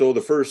 So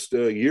the first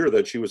year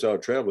that she was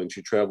out traveling,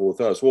 she traveled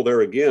with us. Well,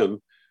 there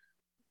again,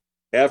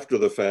 after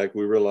the fact,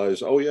 we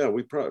realized, oh yeah,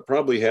 we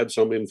probably had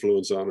some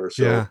influence on her.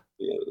 So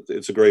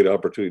it's a great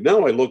opportunity.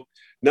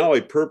 Now I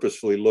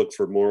purposefully look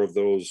for more of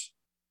those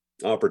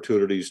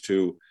opportunities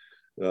to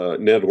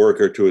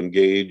network or to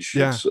engage.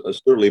 It's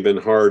certainly been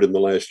hard in the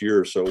last year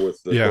or so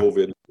with the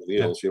COVID and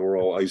everything else. We're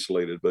all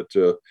isolated, but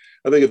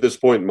I think at this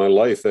point in my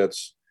life,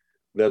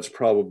 that's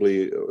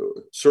probably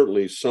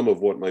certainly some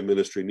of what my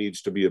ministry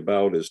needs to be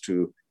about, is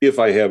to, if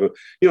I have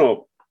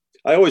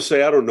I always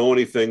say I don't know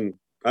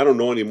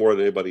any more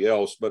than anybody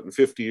else, but in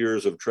 50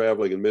 years of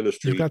traveling in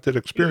ministry, you've got that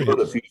experience. I've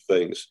learned a few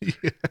things.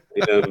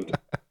 And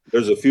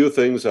there's a few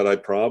things that I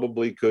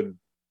probably could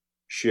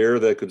share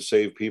that could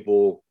save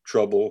people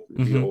trouble,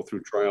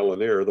 through trial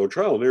and error. Though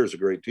trial and error is a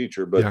great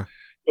teacher, but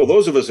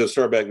those of us that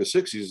started back in the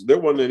 60s,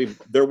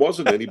 there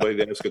wasn't anybody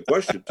to ask a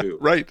question to.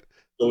 Right.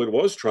 So it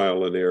was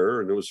trial and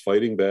error, and it was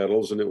fighting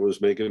battles, and it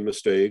was making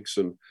mistakes,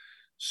 and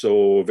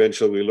so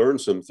eventually we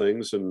learned some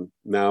things, and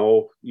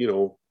now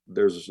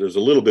there's a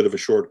little bit of a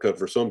shortcut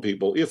for some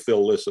people if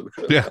they'll listen.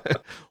 Yeah.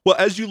 Well,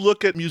 as you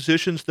look at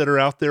musicians that are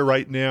out there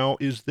right now,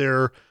 is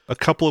there a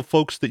couple of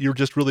folks that you're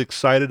just really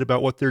excited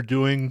about what they're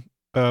doing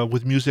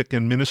with music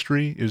and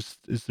ministry? Is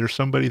there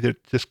somebody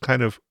that just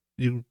kind of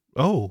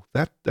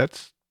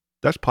that's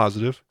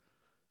positive?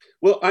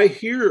 Well, I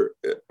hear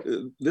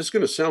this is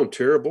going to sound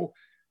terrible.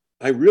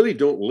 I really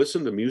don't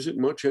listen to music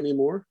much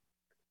anymore,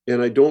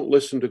 and I don't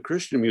listen to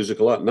Christian music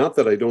a lot. Not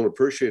that I don't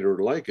appreciate it or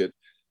like it.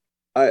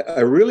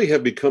 I really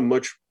have become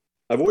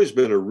I've always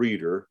been a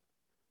reader,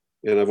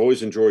 and I've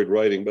always enjoyed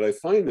writing, but I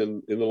find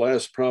in the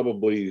last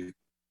probably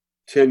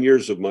 10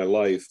 years of my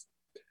life,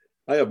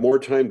 I have more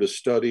time to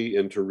study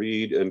and to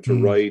read and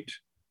to write,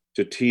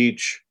 to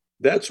teach.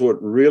 That's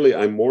what really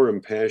I'm more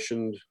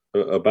impassioned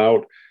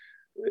about.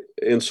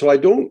 And so I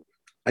don't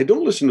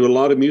listen to a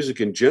lot of music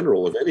in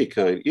general of any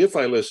kind. If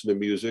I listen to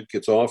music,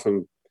 it's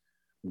often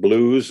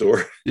blues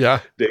or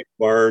Dave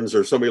Barnes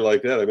or somebody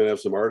like that. I mean, I have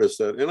some artists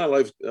and I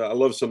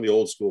love some of the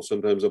old school.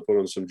 Sometimes I put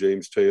on some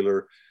James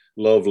Taylor,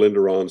 love Linda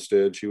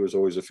Ronstadt. She was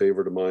always a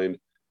favorite of mine.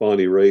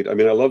 Bonnie Raitt. I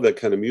mean, I love that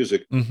kind of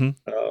music.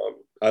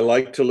 I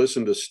like to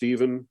listen to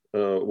Stephen,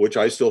 which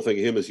I still think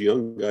of him as a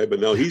young guy, but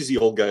now he's the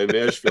old guy in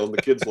Nashville and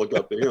the kids look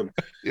up to him.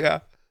 Yeah.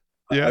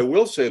 I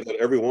will say that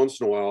every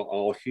once in a while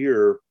I'll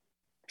hear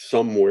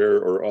somewhere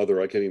or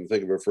other. I can't even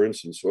think of it, for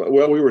instance.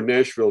 Well, we were in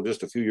Nashville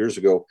just a few years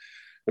ago,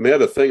 and they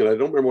had a thing, and I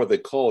don't remember what they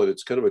call it.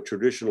 It's kind of a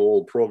traditional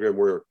old program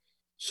where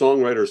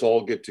songwriters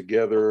all get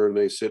together and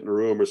they sit in a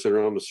room or sit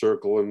around a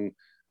circle, and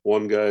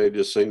one guy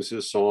just sings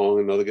his song,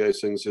 another guy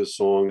sings his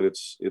song.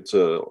 It's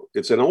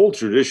an old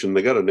tradition.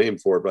 They got a name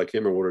for it, but I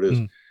can't remember what it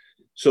is.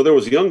 So there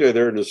was a young guy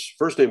there, and his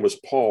first name was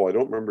Paul. I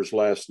don't remember his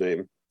last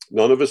name.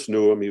 None of us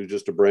knew him. He was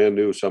just a brand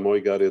new. Somehow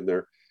he got in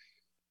there.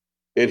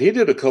 And he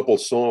did a couple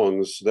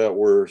songs that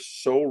were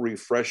so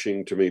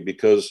refreshing to me,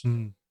 because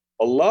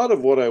a lot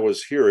of what I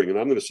was hearing, and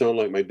I'm going to sound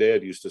like my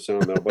dad used to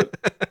sound now, but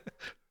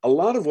a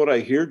lot of what I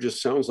hear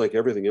just sounds like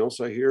everything else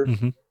I hear.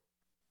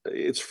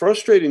 It's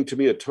frustrating to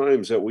me at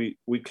times that we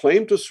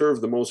claim to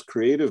serve the most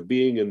creative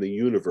being in the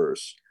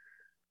universe.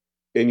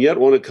 And yet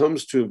when it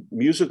comes to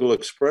musical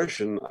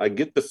expression, I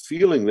get the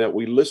feeling that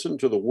we listen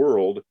to the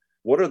world.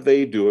 What are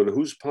they doing?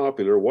 Who's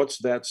popular? What's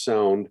that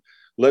sound?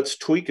 Let's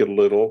tweak it a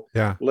little.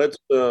 Yeah.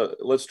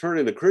 Let's turn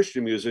into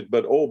Christian music.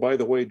 But, oh, by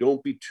the way,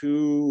 don't be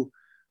too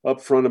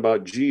upfront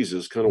about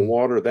Jesus. Kind of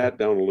water that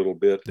down a little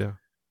bit. Yeah.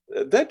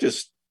 That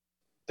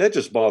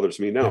just bothers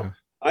me. Now,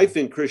 I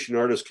think Christian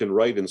artists can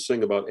write and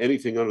sing about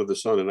anything under the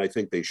sun, and I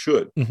think they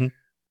should.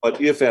 But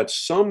if at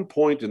some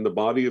point in the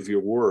body of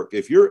your work,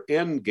 if your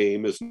end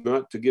game is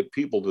not to get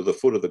people to the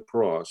foot of the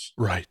cross,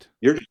 right,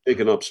 you're just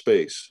taking up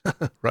space.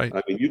 Right.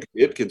 I mean,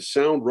 it can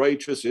sound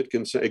righteous. It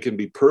can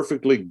be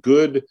perfectly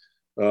good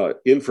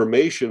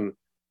information.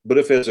 But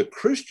if as a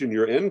Christian,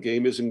 your end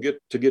game isn't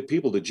to get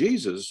people to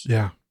Jesus,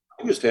 you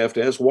just have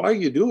to ask, why are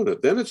you doing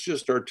it? Then it's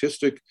just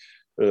artistic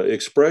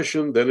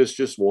expression. Then it's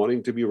just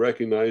wanting to be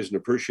recognized and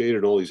appreciated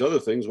and all these other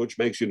things, which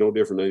makes you no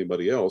different than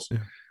anybody else.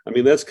 I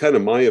mean, that's kind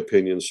of my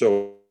opinion.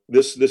 So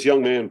this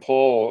young man,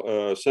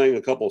 Paul, sang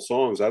a couple of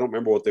songs. I don't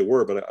remember what they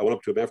were, but I went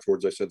up to him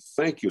afterwards. I said,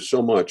 thank you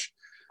so much.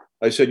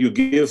 I said, you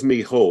give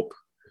me hope.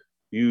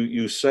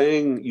 You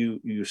sang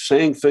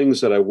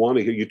things that I want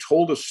to hear. You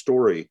told a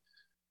story.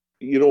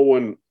 You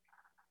know,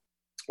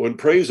 when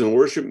praise and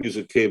worship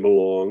music came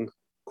along,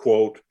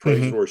 quote,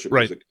 praise and worship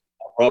music,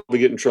 I'll probably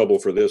get in trouble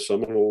for this.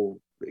 Someone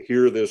will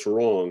hear this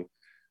wrong.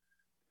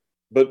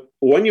 But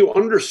when you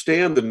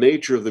understand the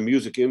nature of the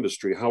music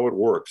industry, how it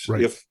works,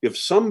 if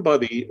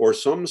somebody or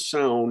some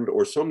sound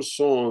or some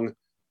song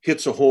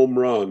hits a home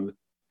run,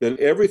 then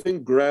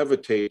everything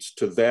gravitates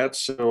to that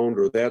sound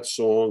or that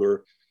song.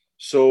 Or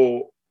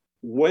so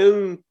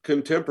when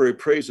contemporary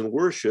praise and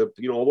worship,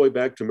 all the way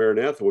back to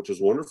Maranatha, which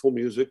is wonderful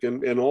music,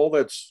 and all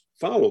that's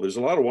followed, there's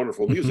a lot of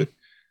wonderful music.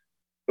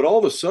 But all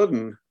of a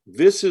sudden,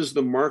 this is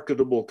the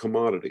marketable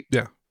commodity.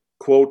 Yeah.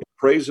 Quote,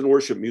 praise and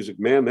worship music,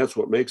 man, that's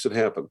what makes it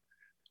happen.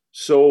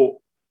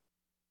 So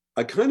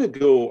I kind of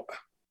go,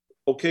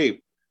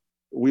 okay,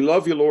 we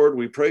love you, Lord.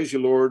 We praise you,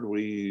 Lord.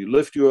 We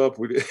lift you up.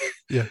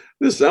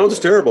 This sounds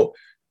terrible,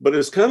 but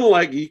it's kind of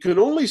like you can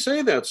only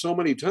say that so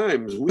many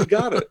times. We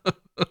got it.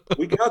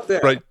 We got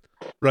that.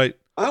 Right.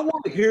 I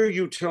want to hear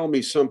you tell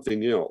me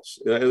something else.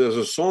 As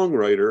a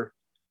songwriter,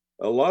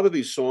 a lot of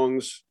these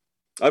songs,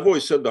 I've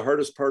always said the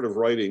hardest part of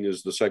writing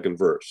is the second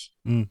verse.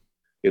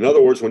 In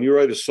other words, when you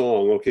write a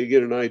song, okay, you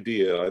get an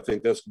idea. I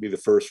think that's going to be the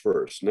first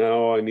verse.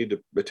 Now I need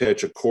to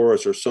attach a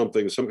chorus or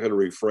something, some kind of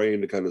refrain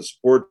to kind of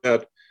support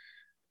that.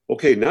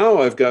 Okay, now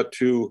I've got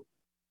to,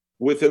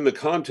 within the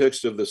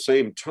context of the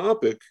same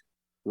topic,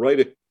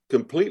 write a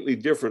completely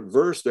different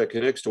verse that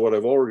connects to what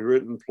I've already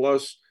written,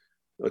 plus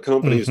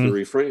accompanies the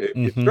refrain.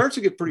 It starts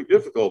to get pretty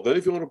difficult. Then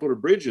if you want to put a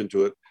bridge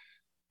into it,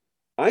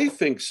 I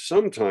think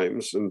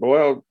sometimes, and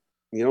boy,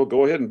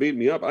 go ahead and beat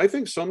me up. I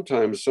think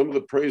sometimes some of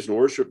the praise and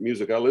worship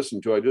music I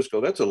listen to, I just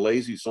go, that's a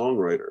lazy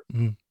songwriter.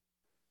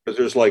 Because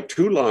there's like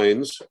two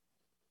lines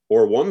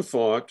or one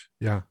thought.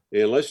 Yeah.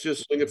 And let's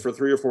just sing it for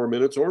 3 or 4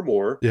 minutes or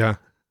more. Yeah.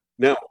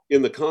 Now,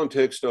 in the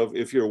context of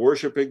if you're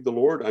worshiping the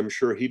Lord, I'm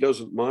sure he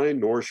doesn't mind,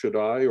 nor should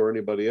I or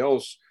anybody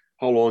else,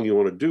 how long you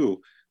want to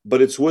do.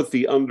 But it's with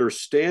the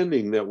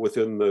understanding that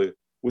within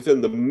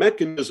the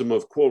mechanism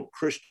of, quote,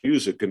 Christian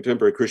music,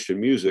 contemporary Christian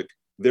music,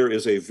 there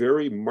is a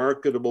very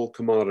marketable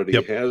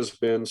commodity, has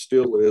been,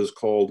 still is,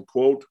 called,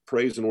 quote,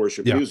 praise and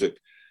worship music.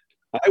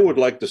 I would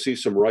like to see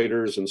some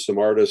writers and some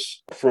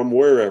artists from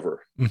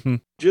wherever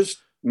just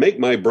make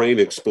my brain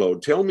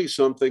explode. Tell me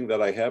something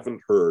that I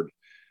haven't heard.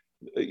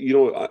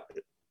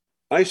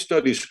 I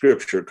study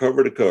scripture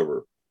cover to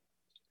cover,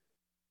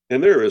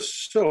 and there is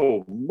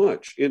so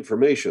much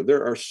information.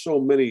 There are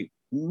so many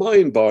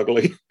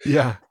mind-boggling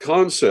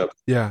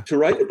concepts to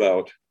write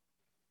about.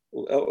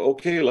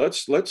 Okay,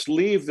 let's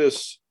leave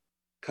this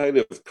kind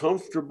of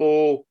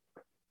comfortable,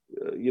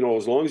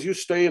 as long as you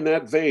stay in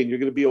that vein, you're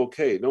going to be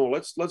okay. No,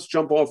 let's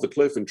jump off the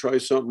cliff and try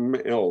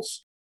something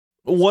else.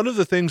 One of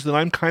the things that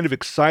I'm kind of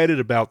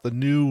excited about, the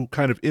new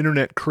kind of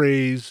internet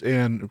craze,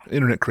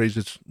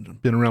 it's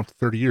been around for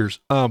 30 years,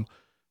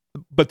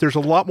 but there's a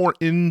lot more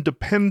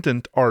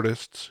independent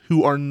artists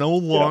who are no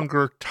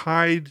longer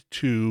tied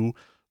to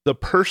the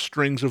purse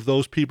strings of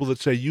those people that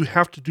say, you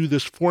have to do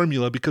this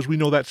formula because we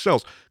know that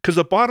sells. Because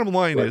the bottom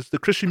line is the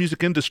Christian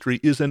music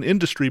industry is an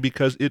industry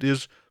because it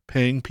is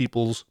paying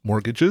people's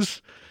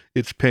mortgages.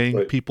 It's paying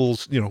Right.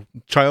 people's,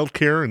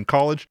 childcare and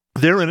college.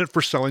 They're in it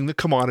for selling the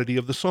commodity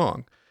of the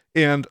song.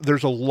 And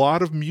there's a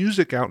lot of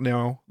music out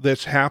now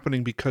that's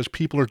happening because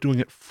people are doing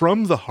it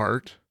from the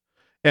heart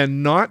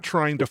and not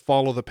trying to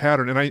follow the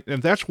pattern.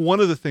 And that's one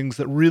of the things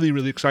that really,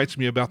 really excites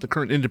me about the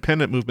current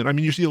independent movement. I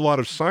mean, you see a lot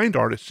of signed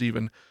artists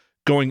even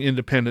going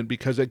independent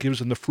because that gives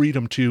them the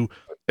freedom to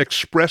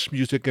express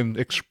music and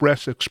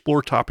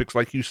explore topics,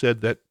 like you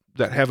said, that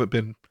haven't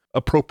been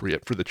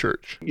appropriate for the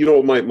church.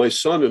 My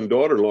son and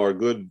daughter-in-law are a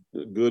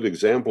good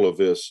example of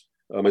this.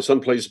 My son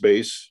plays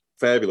bass,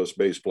 fabulous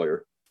bass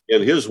player.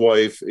 And his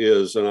wife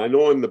is, and I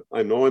know I'm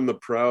the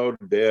proud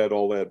dad,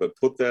 all that, but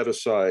put that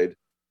aside.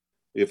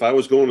 If I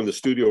was going in the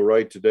studio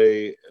right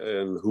today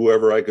and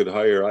whoever I could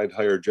hire, I'd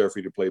hire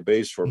Jeffrey to play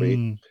bass for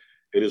me.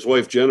 And his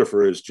wife,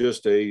 Jennifer, is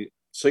just a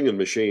singing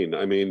machine.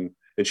 I mean,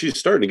 and she's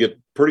starting to get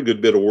pretty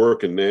good bit of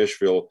work in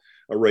Nashville,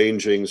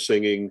 arranging,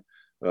 singing.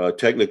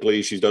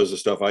 Technically, she does the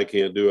stuff I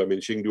can't do. I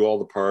mean, she can do all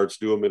the parts,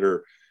 do them in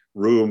her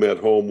room at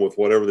home with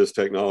whatever this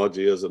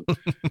technology is.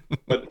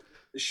 But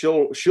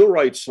she'll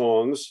write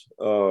songs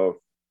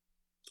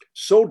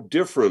so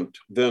different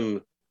than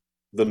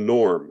the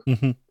norm.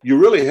 You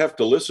really have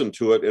to listen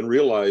to it and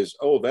realize,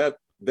 oh,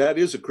 that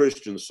is a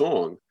Christian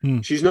song.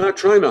 She's not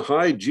trying to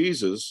hide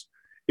Jesus.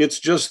 It's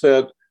just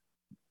that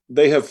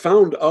they have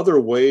found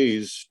other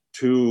ways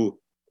to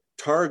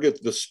target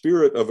the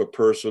spirit of a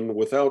person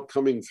without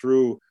coming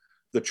through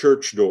the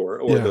church door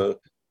or the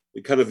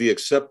kind of the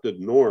accepted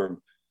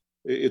norm.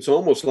 It's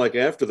almost like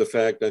after the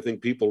fact, I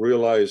think people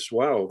realize,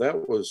 wow, there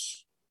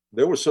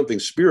was something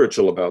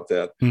spiritual about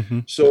that.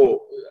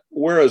 So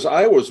whereas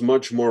I was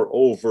much more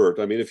overt,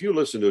 I mean, if you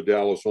listen to a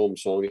Dallas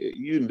Holmes song,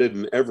 you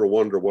didn't ever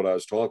wonder what I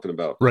was talking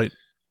about. Right.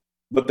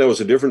 But that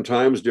was a different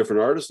times,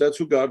 different artists. That's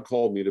who God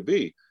called me to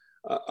be.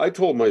 I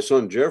told my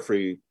son,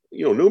 Jeffrey,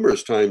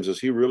 numerous times as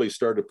he really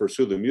started to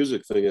pursue the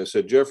music thing, I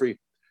said, Jeffrey,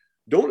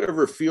 don't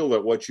ever feel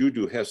that what you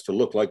do has to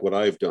look like what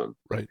I've done.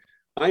 Right.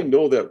 I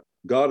know that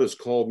God has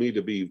called me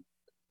to be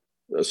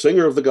a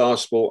singer of the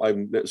gospel.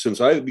 Since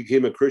I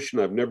became a Christian,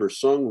 I've never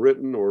sung,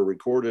 written, or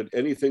recorded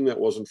anything that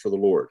wasn't for the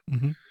Lord.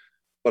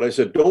 But I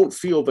said, don't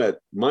feel that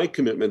my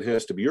commitment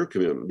has to be your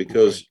commitment,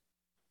 because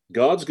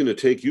God's going to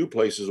take you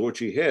places, which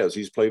he has.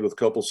 He's played with a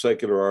couple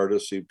secular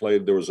artists.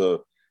 There was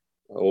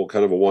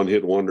kind of a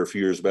one-hit wonder a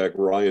few years back,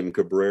 Ryan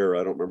Cabrera.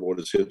 I don't remember what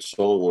his hit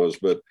song was,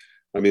 but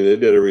I mean, they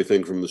did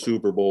everything from the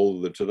Super Bowl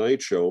to the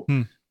Tonight Show.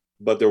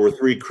 But there were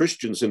 3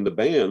 Christians in the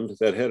band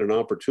that had an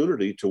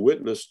opportunity to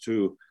witness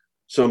to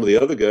some of the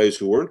other guys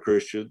who weren't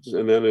Christians.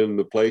 And then in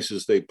the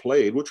places they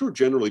played, which were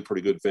generally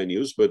pretty good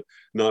venues, but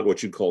not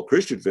what you'd call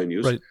Christian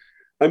venues. Right.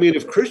 I mean,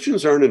 if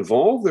Christians aren't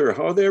involved there,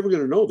 how are they ever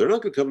going to know? They're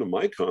not going to come to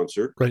my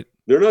concert. Right.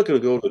 They're not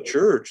going to go to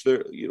church.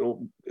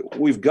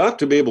 We've got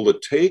to be able to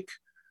take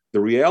the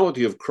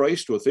reality of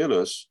Christ within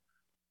us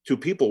to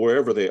people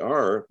wherever they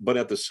are, but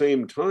at the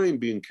same time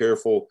being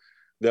careful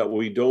that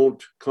we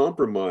don't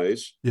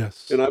compromise.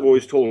 Yes. And I've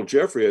always told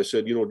Jeffrey, I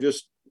said,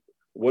 just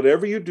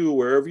whatever you do,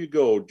 wherever you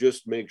go,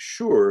 just make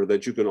sure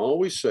that you can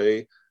always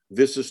say,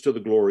 this is to the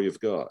glory of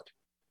God.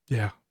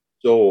 Yeah.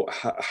 So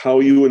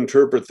how you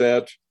interpret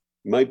that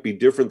might be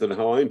different than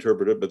how I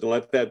interpret it, but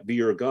let that be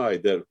your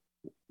guide, that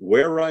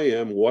where I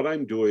am, what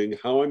I'm doing,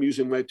 how I'm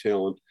using my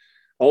talent,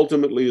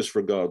 ultimately is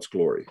for God's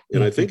glory.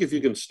 And I think if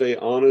you can stay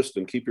honest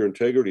and keep your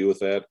integrity with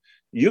that,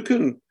 you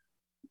can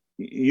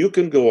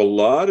go a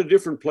lot of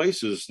different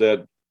places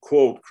that,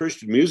 quote,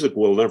 Christian music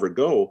will never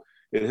go,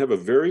 and have a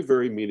very,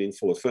 very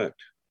meaningful effect.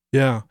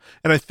 Yeah.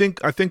 And I think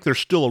there's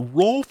still a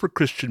role for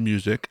Christian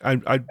music.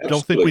 I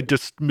don't think we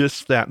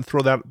dismiss that and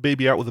throw that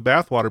baby out with the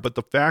bathwater, but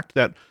the fact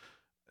that,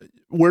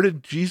 where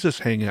did Jesus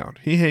hang out?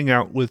 He hung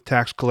out with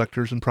tax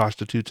collectors and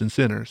prostitutes and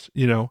sinners,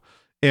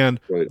 and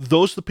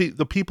those the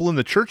people in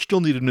the church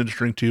still needed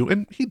ministering to,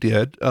 and he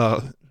did.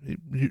 He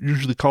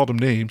usually called them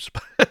names,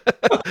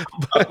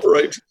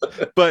 right?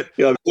 But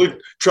yeah, the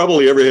trouble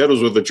he ever had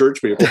was with the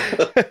church people.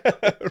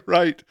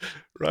 Right.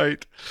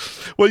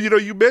 Well,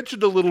 you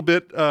mentioned a little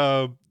bit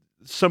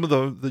some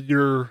of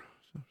your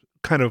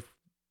kind of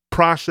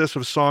process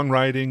of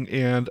songwriting,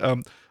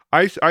 and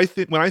I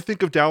think when I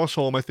think of Dallas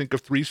Holm, I think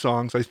of 3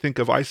 songs. I think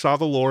of I Saw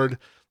the Lord,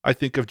 I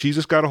think of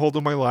Jesus Got a Hold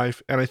of My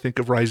Life, and I think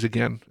of Rise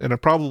Again.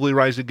 And probably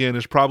Rise Again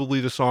is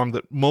probably the song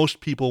that most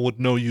people would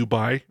know you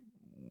by.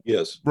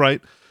 Yes.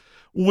 Right.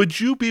 Would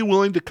you be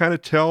willing to kind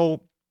of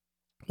tell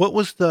what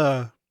was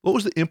the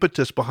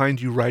impetus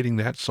behind you writing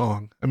that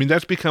song? I mean,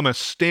 that's become a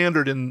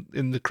standard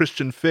in the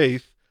Christian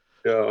faith.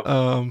 Yeah.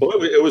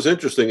 Well, it was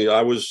interesting.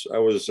 I was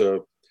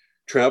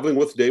traveling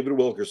with David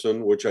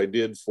Wilkerson, which I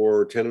did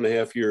for 10 and a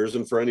half years.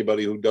 And for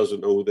anybody who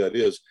doesn't know who that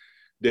is,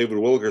 David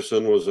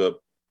Wilkerson was a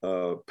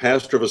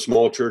pastor of a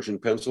small church in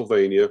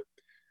Pennsylvania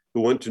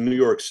who went to New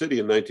York City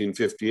in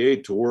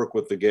 1958 to work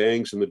with the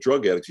gangs and the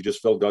drug addicts. He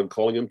just felt God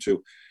calling him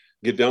to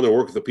get down there and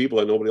work with the people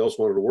that nobody else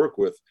wanted to work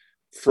with.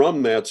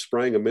 From that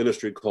sprang a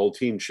ministry called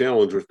Teen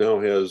Challenge, which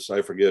now has,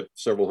 I forget,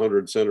 several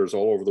hundred centers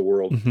all over the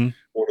world.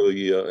 One of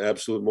the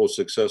absolute most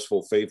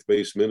successful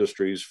faith-based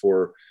ministries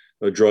for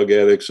drug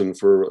addicts and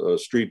for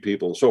street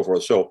people and so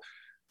forth. So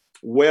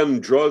when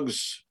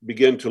drugs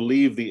began to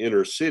leave the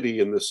inner city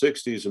in the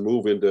 60s and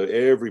move into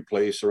every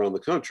place around the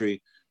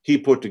country, he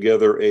put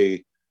together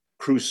a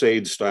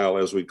crusade style,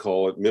 as we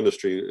call it,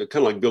 ministry,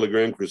 kind of like Billy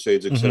Graham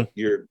crusades, except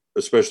geared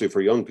especially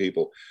for young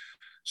people.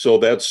 So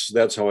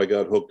that's how I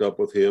got hooked up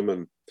with him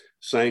and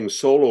sang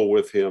solo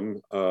with him.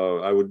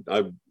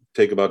 I'd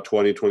take about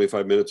 20,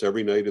 25 minutes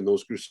every night in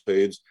those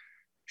crusades,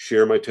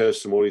 share my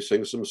testimony,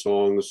 sing some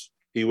songs.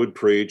 He would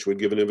preach, we'd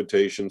give an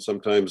invitation,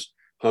 sometimes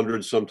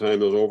hundreds,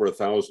 sometimes over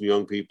 1,000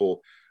 young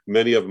people,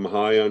 many of them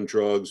high on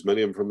drugs,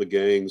 many of them from the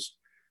gangs,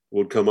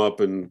 would come up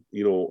and,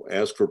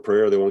 ask for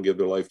prayer. They want to give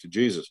their life to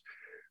Jesus.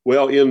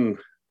 Well, in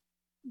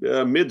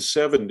mid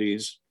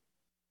 70s,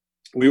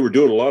 we were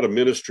doing a lot of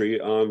ministry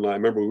I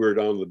remember we were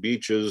down the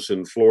beaches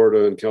in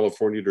Florida and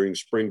California during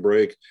spring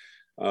break,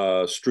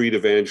 street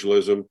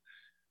evangelism.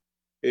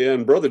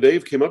 And Brother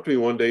Dave came up to me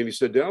one day and he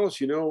said,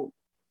 Dallas,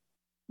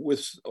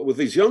 with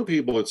these young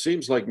people, it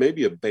seems like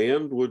maybe a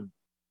band would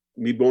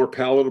be more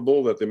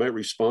palatable, that they might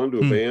respond to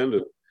a band.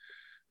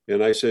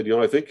 And I said,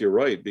 I think you're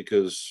right,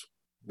 because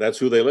that's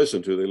who they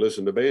listen to. They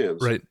listen to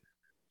bands. Right.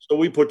 So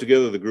we put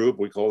together the group.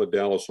 We call it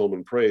Dallas Home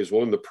and Praise.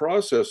 Well, in the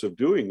process of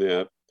doing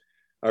that,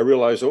 I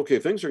realized, okay,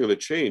 things are going to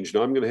change.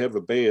 Now I'm going to have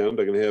a band.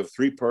 I'm going to have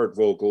 3-part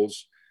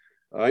vocals.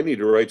 I need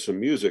to write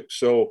some music.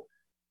 So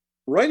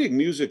writing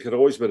music had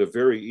always been a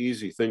very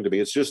easy thing to me.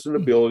 It's just an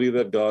ability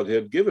that God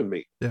had given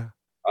me. Yeah.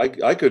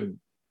 I could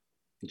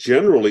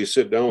generally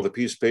sit down with a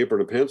piece of paper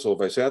and a pencil.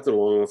 If I sat there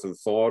long enough and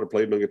thought or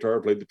played my guitar,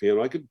 or played the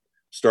piano, I could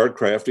start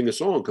crafting a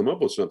song, come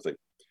up with something.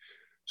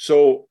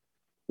 So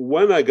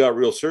when I got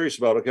real serious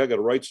about, okay, I got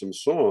to write some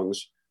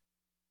songs,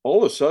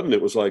 all of a sudden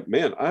it was like,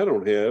 man,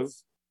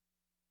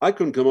 I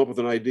couldn't come up with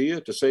an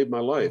idea to save my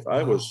life. Wow.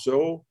 I was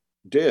so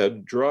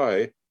dead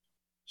dry,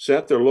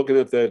 sat there looking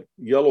at that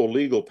yellow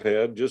legal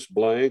pad, just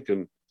blank.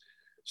 And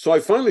so I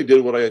finally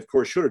did what I, of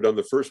course, should have done in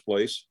the first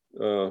place,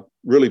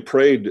 really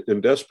prayed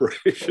in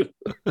desperation.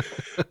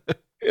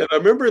 And I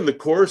remember in the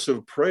course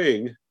of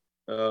praying,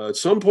 at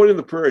some point in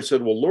the prayer, I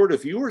said, well, Lord,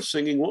 if you were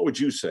singing, what would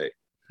you say?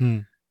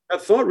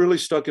 That thought really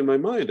stuck in my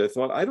mind. I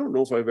thought, I don't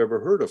know if I've ever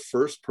heard a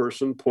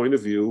first-person point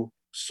of view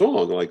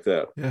song like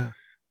that. Yeah.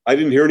 I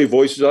didn't hear any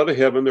voices out of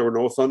heaven. There were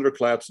no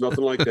thunderclaps,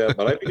 nothing like that.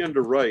 But I began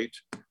to write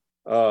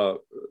the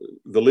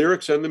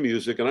lyrics and the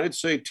music, and I'd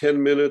say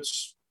 10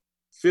 minutes,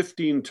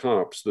 15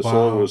 tops, the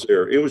song was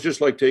there. It was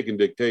just like taking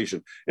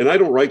dictation. And I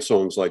don't write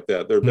songs like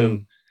that. There have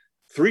been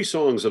 3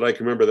 songs that I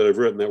can remember that I've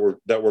written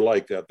that were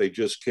like that. They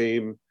just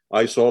came.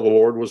 I Saw the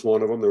Lord was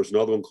one of them. There was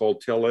another one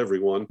called Tell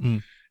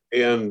Everyone.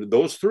 And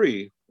those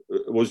 3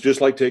 was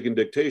just like taking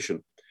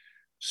dictation.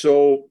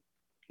 So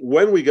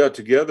when we got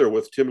together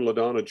with Tim and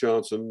LaDonna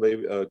Johnson,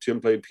 Tim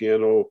played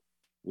piano,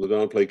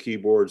 LaDonna played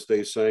keyboards.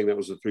 They sang. That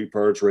was the 3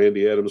 parts.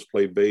 Randy Adams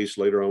played bass.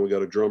 Later on, we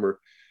got a drummer.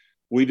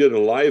 We did a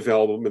live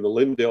album in the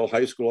Lindale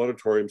High School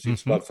Auditorium,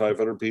 seats about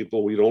 500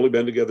 people. We'd only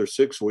been together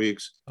 6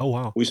 weeks. Oh,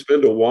 wow. We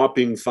spent a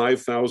whopping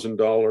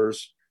 $5,000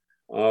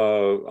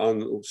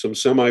 on some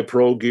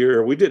semi-pro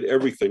gear. We did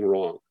everything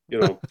wrong. We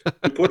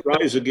put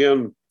Rise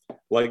Again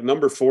like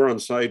number 4 on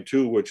side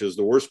 2, which is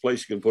the worst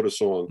place you can put a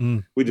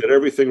song. We did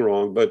everything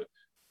wrong, but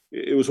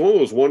it was one of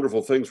those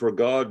wonderful things where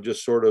God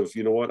just sort of,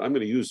 I'm going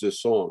to use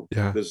this song.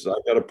 Yeah.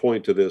 I've got to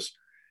point to this.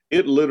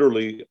 It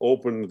literally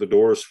opened the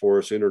doors for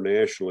us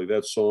internationally.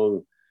 That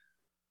song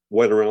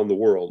went around the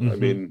world. I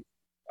mean,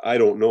 I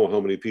don't know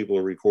how many people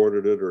have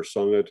recorded it or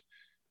sung it.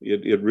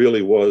 It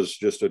really was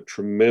just a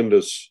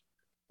tremendous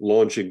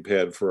launching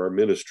pad for our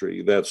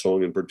ministry, that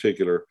song in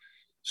particular.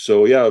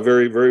 So yeah,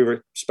 very, very,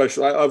 very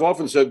special. I've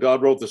often said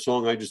God wrote the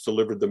song, I just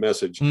delivered the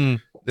message. Yeah.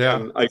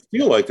 And I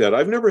feel like that.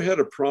 I've never had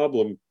a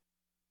problem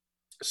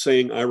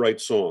saying I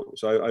write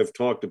songs. I've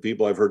talked to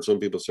people, I've heard some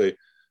people say,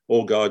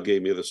 oh, God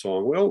gave me the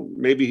song. Well,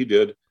 maybe he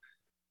did.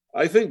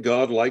 I think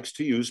God likes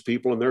to use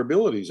people and their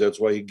abilities. That's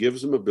why he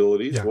gives them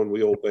abilities. Yeah. When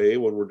we obey,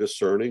 when we're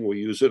discerning, we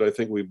use it. I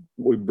think we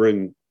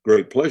bring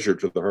great pleasure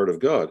to the heart of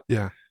God.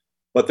 Yeah.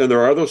 But then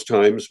there are those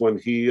times when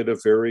he, in a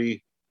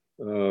very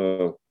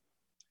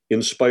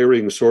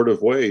inspiring sort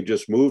of way,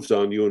 just moves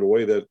on you in a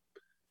way that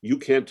you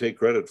can't take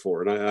credit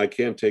for. And I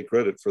can't take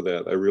credit for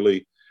that. I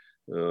really,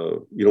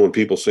 when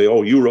people say,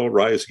 oh, you wrote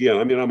Rise Again.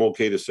 I mean, I'm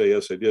okay to say,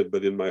 yes, I did.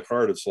 But in my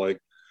heart, it's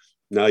like,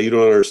 no, you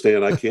don't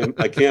understand. I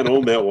can't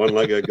own that one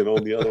like I can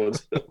own the other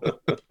ones.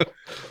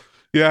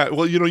 Yeah.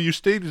 Well, you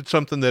stated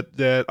something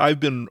that I've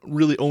been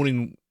really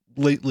owning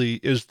lately,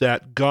 is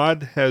that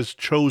God has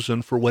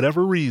chosen, for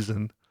whatever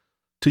reason,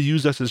 to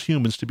use us as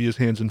humans to be his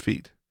hands and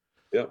feet.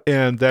 Yeah.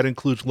 And that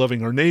includes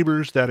loving our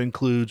neighbors. That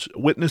includes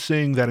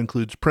witnessing. That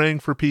includes praying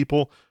for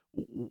people.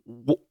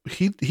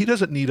 He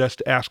doesn't need us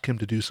to ask him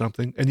to do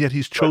something, and yet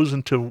he's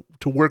chosen to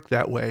work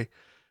that way.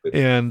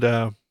 And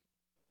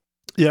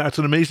yeah, it's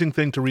an amazing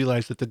thing to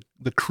realize that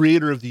the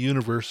creator of the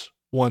universe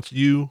wants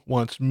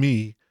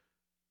me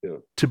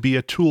to be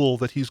a tool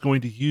that he's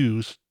going to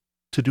use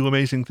to do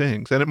amazing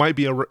things. And it might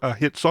be a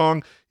hit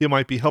song. It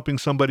might be helping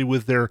somebody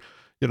with their,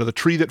 the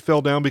tree that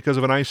fell down because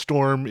of an ice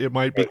storm. It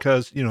might be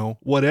because,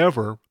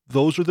 whatever.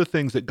 Those are the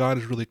things that God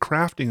is really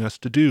crafting us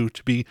to do,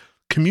 to be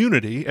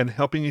community and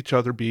helping each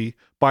other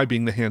by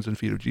being the hands and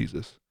feet of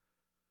Jesus.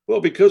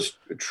 Well, because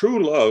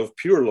true love,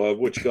 pure love,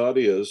 which God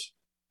is,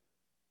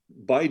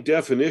 by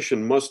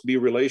definition must be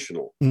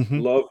relational. Mm-hmm.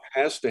 Love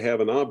has to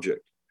have an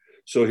object.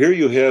 So here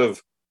you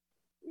have,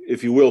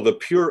 if you will, the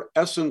pure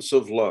essence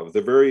of love,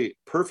 the very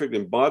perfect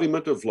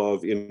embodiment of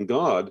love in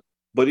God,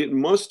 but it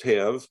must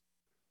have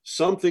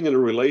something in a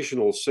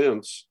relational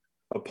sense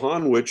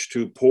upon which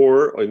to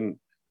pour and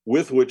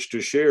with which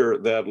to share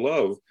that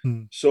love.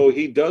 So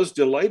he does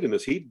delight in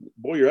us.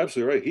 Boy, you're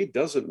absolutely right. He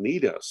doesn't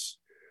need us.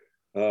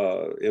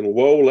 And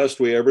woe lest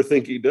we ever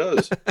think he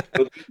does.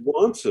 But he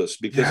wants us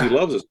because he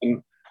loves us.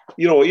 And,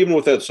 even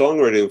with that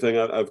songwriting thing,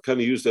 I've kind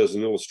of used as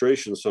an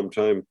illustration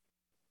sometime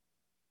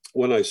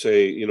when I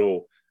say,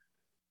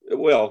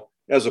 well,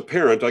 as a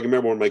parent, I can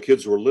remember when my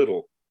kids were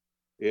little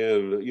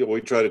and,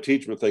 we try to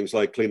teach them things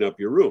like clean up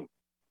your room.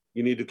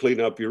 You need to clean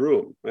up your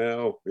room.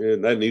 Well,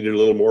 and that needed a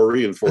little more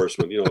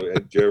reinforcement.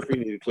 Jeffrey,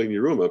 you need to clean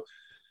your room up.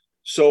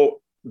 So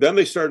then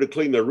they started to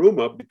clean their room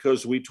up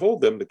because we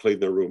told them to clean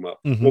their room up.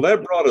 Mm-hmm. Well,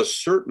 that brought a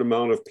certain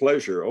amount of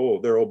pleasure. Oh,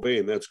 they're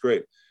obeying. That's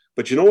great.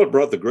 But you know what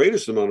brought the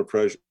greatest amount of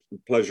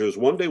pleasure is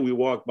one day we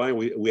walked by and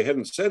we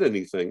hadn't said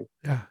anything.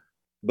 Yeah.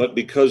 But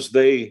because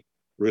they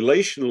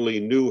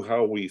relationally knew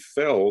how we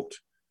felt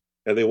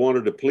and they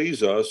wanted to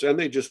please us and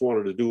they just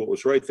wanted to do what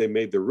was right, they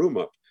made their room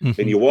up.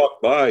 Mm-hmm. And you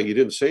walked by, you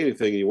didn't say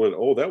anything, and you went,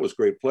 oh, that was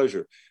great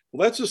pleasure.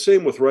 Well, that's the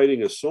same with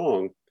writing a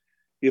song.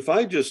 If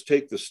I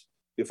take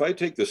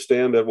the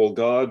stand that, well,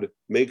 God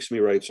makes me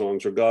write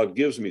songs or God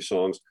gives me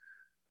songs,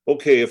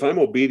 okay, if I'm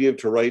obedient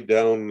to write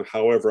down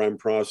however I'm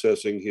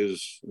processing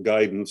his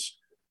guidance,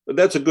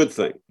 that's a good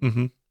thing.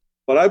 Mm-hmm.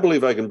 But I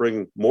believe I can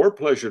bring more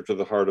pleasure to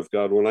the heart of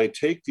God when I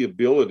take the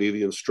ability,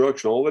 the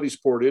instruction, all that he's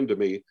poured into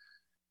me,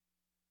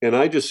 and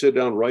I just sit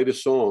down, write a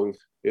song,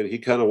 and he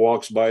kind of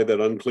walks by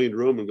that uncleaned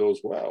room and goes,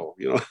 wow,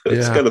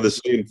 it's kind of the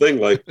same thing.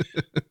 Like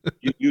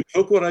you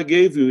took what I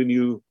gave you and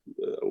you,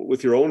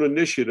 with your own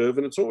initiative,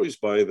 and it's always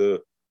by the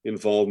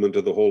involvement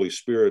of the Holy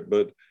Spirit.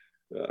 But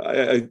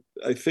I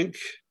think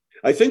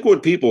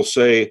when people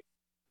say,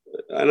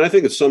 and I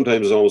think it's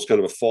sometimes almost kind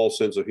of a false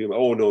sense of humor,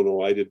 oh,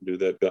 no, I didn't do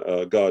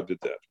that. God did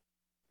that.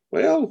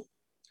 Well,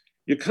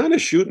 you're kind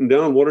of shooting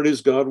down what it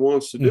is God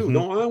wants to do. Mm-hmm.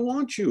 No, I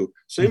want you.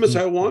 Same as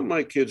I want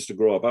my kids to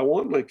grow up. I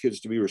want my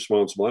kids to be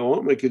responsible. I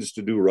want my kids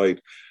to do right.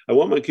 I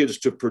want my kids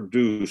to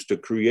produce, to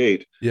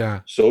create.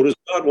 Yeah. So does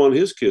God want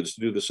his kids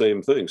to do the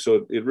same thing.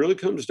 So it really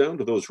comes down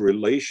to those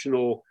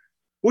relational,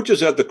 which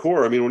is at the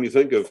core. I mean, when you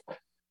think of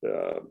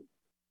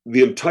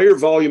the entire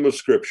volume of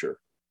Scripture,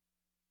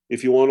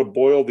 if you want to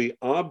boil the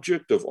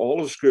object of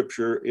all of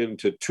Scripture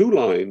into 2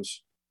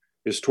 lines,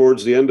 is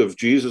towards the end of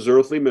Jesus'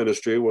 earthly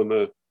ministry when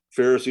the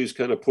Pharisees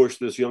kind of push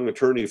this young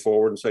attorney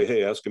forward and say,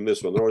 hey, ask him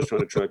this one. They're always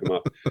trying to track him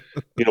up.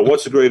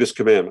 What's the greatest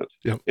commandment?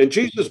 Yep. And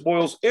Jesus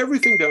boils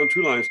everything down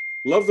 2 lines.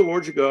 Love the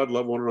Lord your God,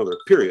 love one another,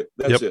 period.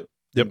 That's it.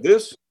 Yep.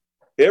 This,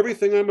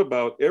 everything I'm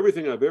about,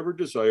 everything I've ever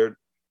desired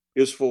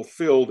is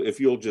fulfilled if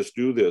you'll just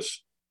do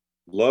this.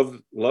 Love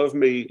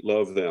me,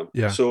 love them.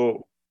 Yeah.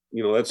 So,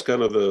 that's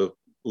kind of the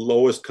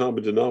lowest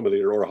common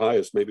denominator, or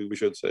highest, maybe we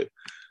should say.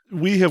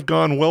 We have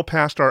gone well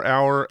past our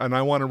hour, and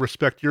I want to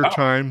respect your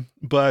time.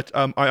 But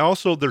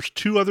there's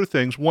 2 other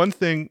things. One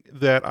thing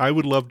that I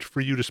would love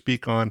for you to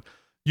speak on,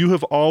 you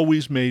have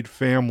always made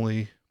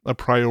family a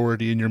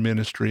priority in your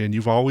ministry, and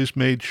you've always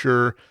made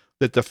sure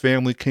that the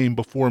family came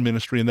before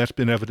ministry, and that's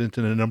been evident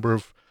in a number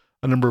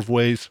of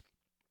ways.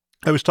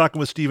 I was talking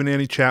with Steve and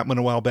Annie Chapman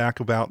a while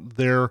back about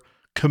their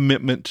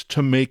commitment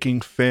to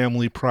making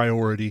family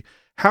priority.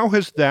 How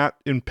has that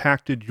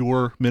impacted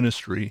your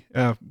ministry,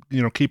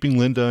 keeping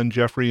Linda and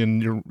Jeffrey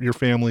and your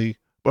family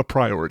a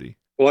priority?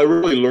 Well, I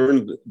really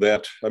learned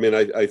that. I mean,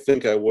 I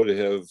think I would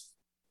have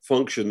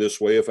functioned this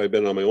way if I'd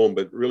been on my own,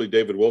 but really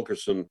David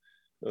Wilkerson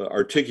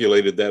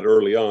articulated that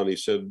early on. He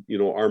said,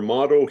 our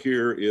motto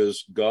here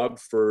is God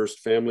first,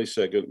 family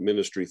second,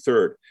 ministry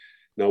third.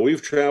 Now,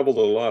 we've traveled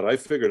a lot. I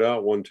figured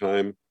out one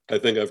time, I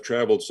think I've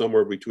traveled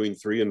somewhere between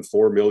 3 and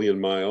 4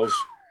 million miles.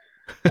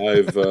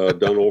 I've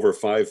done over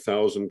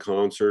 5,000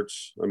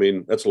 concerts. I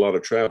mean, that's a lot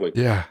of traveling.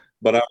 Yeah.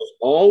 But I was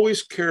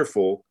always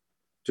careful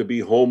to be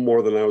home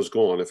more than I was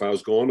gone. If I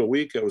was gone a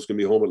week, I was going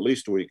to be home at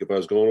least a week. If I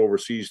was going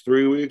overseas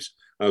 3 weeks,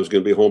 I was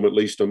going to be home at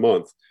least a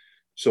month.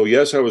 So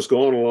yes, I was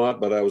gone a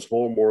lot, but I was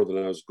home more than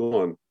I was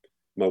gone.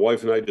 My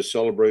wife and I just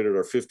celebrated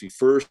our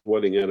 51st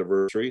wedding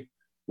anniversary.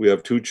 We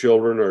have 2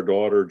 children. Our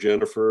daughter,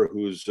 Jennifer,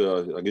 who's,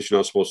 I guess you're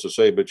not supposed to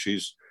say, but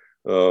she's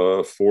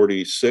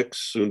 46,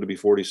 soon to be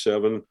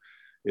 47.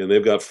 And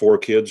they've got 4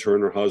 kids, her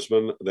and her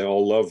husband. They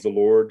all love the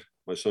Lord.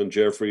 My son,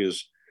 Jeffrey,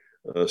 is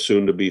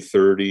soon to be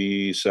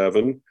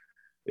 37.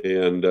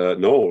 And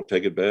no,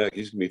 take it back.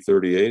 He's going to be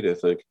 38, I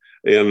think.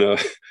 And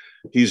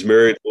he's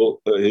married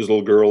his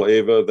little girl,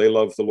 Ava. They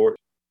love the Lord.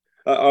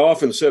 I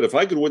often said, if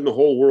I could win the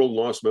whole world and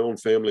lost my own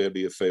family, I'd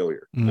be a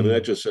failure. Mm-hmm. I mean,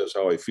 that just says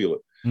how I feel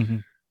it. Mm-hmm.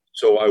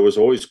 So I was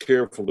always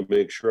careful to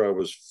make sure I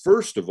was,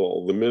 first of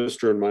all, the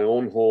minister in my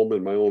own home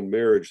and my own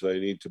marriage that I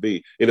need to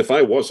be. And if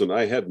I wasn't,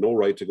 I had no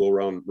right to go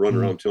around, run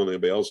around telling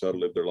anybody else how to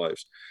live their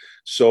lives.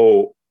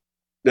 So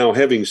Now,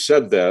 having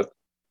said that,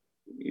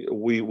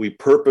 we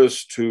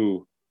purpose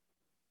to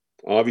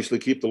obviously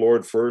keep the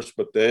Lord first,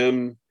 but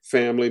then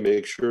family,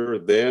 make sure,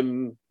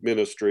 then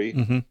ministry.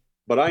 Mm-hmm.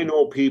 But I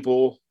know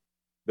people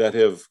that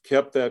have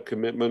kept that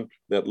commitment,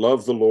 that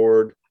love the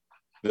Lord,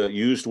 that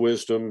used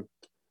wisdom,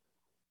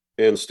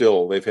 and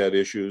still they've had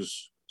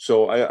issues.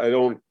 So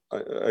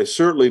I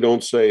certainly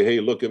don't say,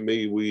 hey, look at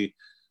me,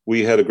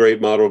 we had a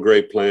great model,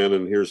 great plan,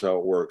 and here's how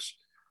it works.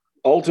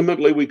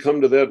 Ultimately, we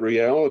come to that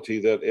reality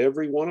that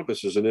every one of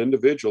us is an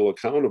individual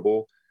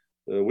accountable.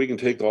 We can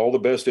take all the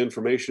best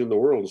information in the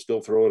world and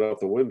still throw it out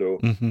the window.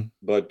 Mm-hmm.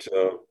 But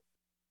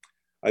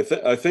I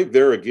think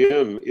there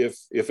again,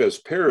 if as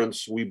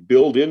parents we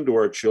build into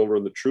our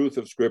children the truth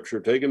of Scripture,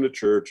 take them to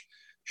church,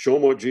 show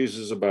them what Jesus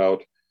is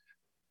about.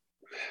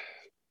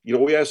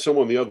 We asked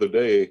someone the other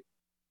day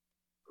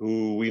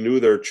who we knew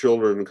their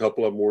children, a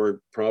couple of them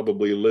weren't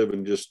probably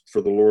living just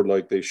for the Lord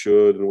like they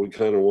should, and we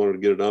kind of wanted to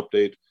get an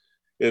update.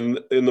 And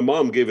the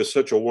mom gave us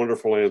such a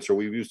wonderful answer.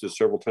 We've used it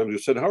several times. We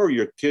said, how are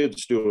your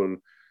kids doing?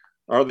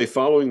 Are they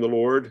following the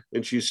Lord?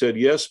 And she said,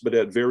 yes, but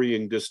at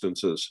varying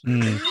distances.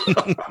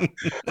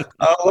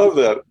 I love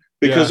that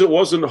because it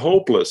wasn't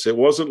hopeless. It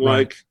wasn't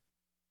like,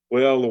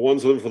 well, the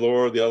one's living for the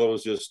Lord, the other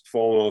one's just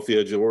falling off the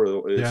edge of the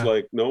world. It's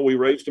like, no, we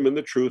raised them in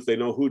the truth. They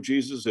know who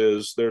Jesus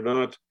is. They're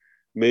not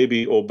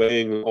maybe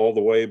obeying all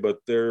the way, but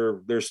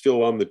they're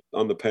still on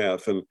the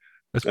path. And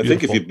I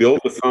think if you build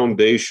the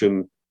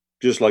foundation,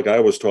 just like I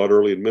was taught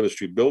early in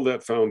ministry, build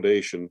that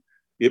foundation,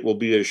 it will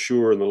be as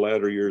sure in the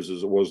latter years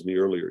as it was in the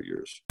earlier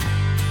years.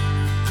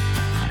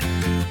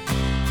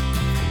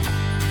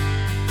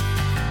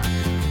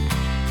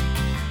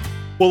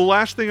 Well, the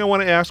last thing I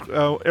want to ask,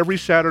 every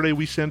Saturday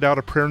we send out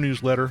a prayer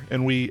newsletter,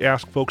 and we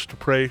ask folks to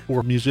pray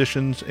for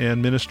musicians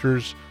and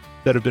ministers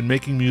that have been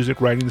making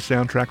music, writing the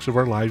soundtracks of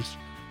our lives.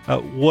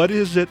 What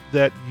is it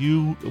that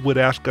you would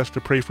ask us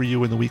to pray for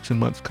you in the weeks and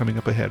months coming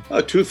up ahead?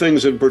 Two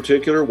things in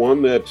particular.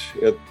 One, that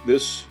at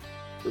this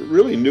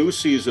really new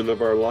season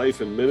of our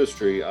life and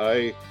ministry,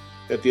 I,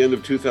 at the end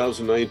of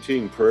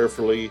 2019,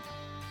 prayerfully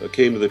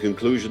came to the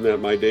conclusion that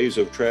my days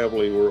of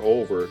traveling were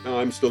over. Now,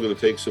 I'm still going to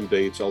take some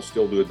dates. I'll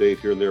still do a date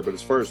here and there. But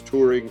as far as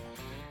touring,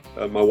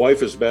 my wife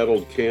has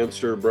battled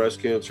cancer,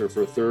 breast cancer,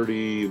 for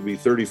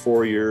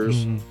 34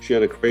 years. Mm-hmm. She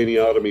had a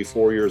craniotomy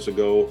 4 years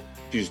ago.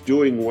 She's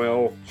doing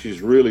well.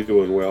 She's really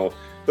doing well.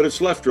 But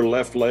it's left her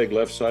left leg,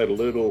 left side a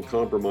little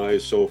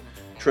compromised. So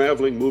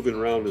traveling, moving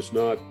around is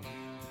not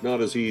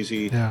as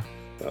easy. Yeah.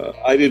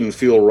 I didn't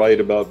feel right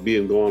about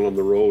being gone on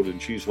the road,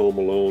 and she's home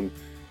alone.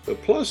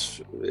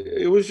 Plus,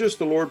 it was just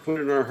the Lord put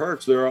in our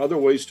hearts. There are other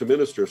ways to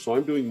minister. So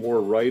I'm doing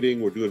more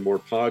writing. We're doing more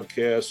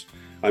podcasts.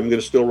 I'm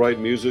going to still write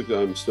music.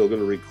 I'm still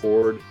going to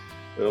record.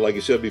 Like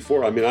you said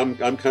before, I mean,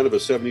 I'm kind of a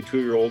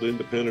 72-year-old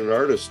independent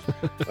artist,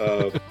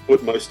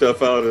 putting my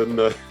stuff out in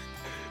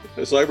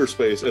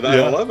cyberspace. And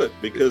I love it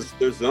because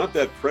there's not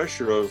that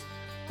pressure of,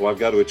 well, I've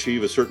got to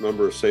achieve a certain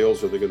number of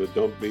sales or they're going to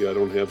dump me. I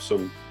don't have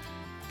some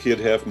kid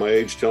half my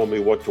age telling me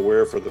what to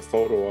wear for the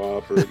photo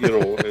op, or,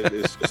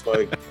 it's just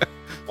like,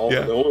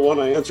 the only one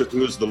I answer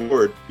to is the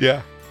Lord.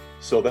 Yeah.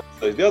 So that's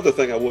the other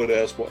thing I would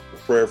ask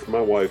prayer for my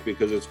wife,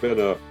 because it's been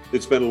a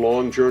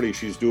long journey.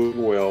 She's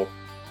doing well,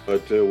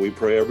 but we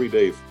pray every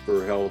day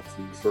for health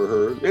for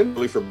her and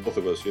really for both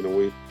of us.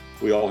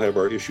 We all have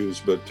our issues,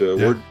 but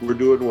we're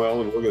doing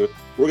well, and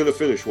we're gonna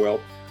finish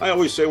well. I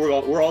always say we're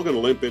all gonna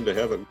limp into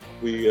heaven.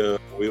 We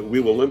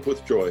will limp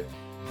with joy.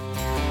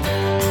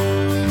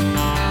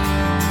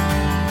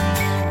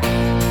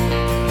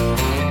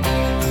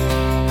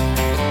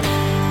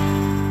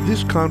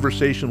 This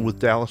conversation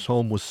with Dallas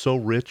Holm was so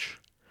rich.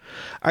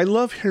 I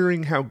love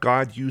hearing how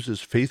God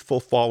uses faithful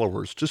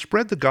followers to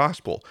spread the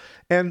gospel,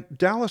 and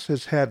Dallas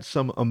has had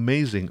some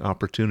amazing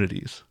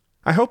opportunities.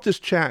 I hope this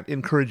chat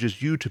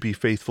encourages you to be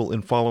faithful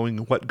in following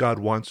what God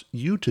wants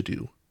you to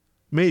do.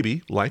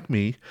 Maybe, like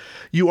me,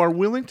 you are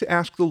willing to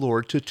ask the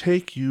Lord to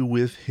take you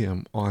with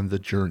Him on the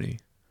journey.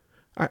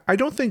 I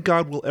don't think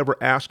God will ever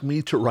ask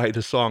me to write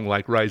a song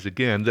like Rise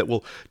Again that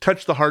will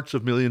touch the hearts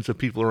of millions of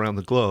people around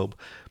the globe.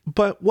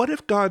 But what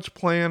if God's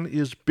plan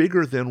is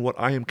bigger than what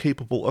I am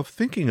capable of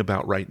thinking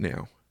about right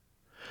now?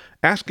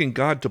 Asking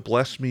God to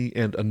bless me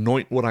and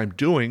anoint what I'm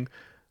doing,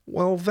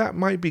 well, that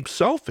might be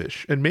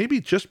selfish and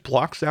maybe just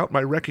blocks out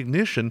my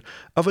recognition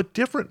of a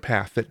different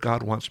path that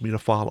God wants me to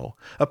follow,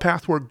 a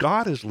path where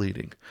God is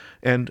leading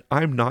and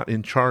I'm not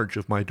in charge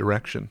of my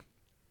direction.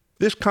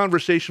 This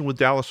conversation with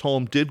Dallas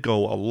Holm did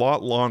go a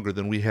lot longer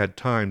than we had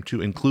time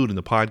to include in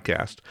the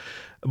podcast.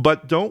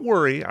 But don't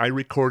worry, I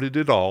recorded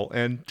it all,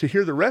 and to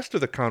hear the rest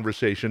of the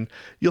conversation,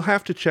 you'll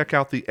have to check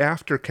out the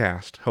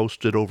Aftercast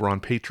hosted over on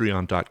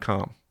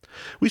Patreon.com.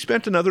 We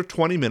spent another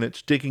 20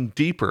 minutes digging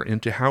deeper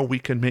into how we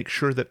can make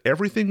sure that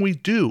everything we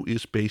do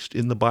is based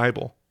in the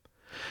Bible.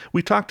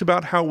 We talked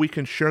about how we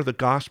can share the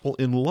gospel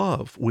in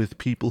love with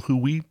people who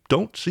we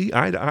don't see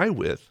eye to eye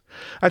with.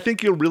 I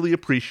think you'll really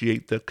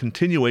appreciate the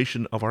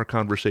continuation of our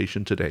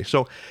conversation today.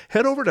 So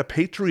head over to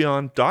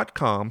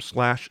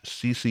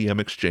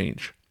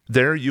patreon.com/ccmexchange.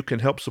 There you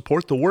can help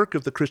support the work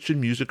of the Christian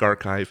Music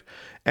Archive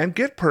and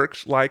get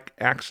perks like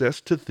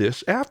access to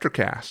this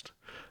Aftercast.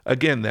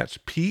 Again, that's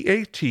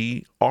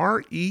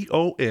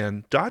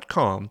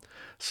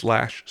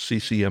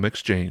patreon.com/CCM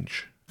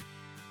Exchange.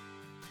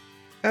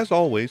 As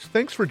always,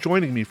 thanks for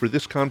joining me for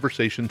this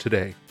conversation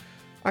today.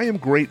 I am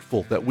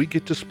grateful that we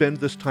get to spend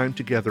this time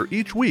together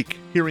each week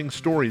hearing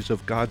stories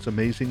of God's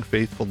amazing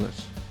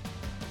faithfulness.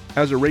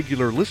 As a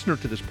regular listener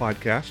to this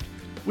podcast,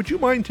 would you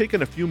mind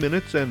taking a few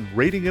minutes and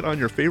rating it on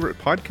your favorite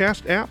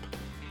podcast app?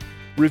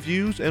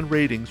 Reviews and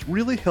ratings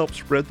really help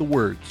spread the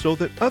word so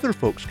that other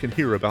folks can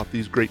hear about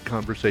these great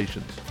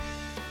conversations.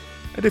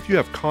 And if you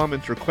have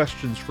comments or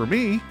questions for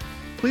me,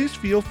 please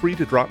feel free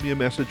to drop me a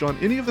message on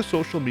any of the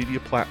social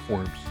media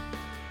platforms.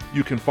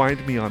 You can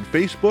find me on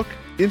Facebook,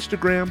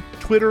 Instagram,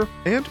 Twitter,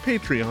 and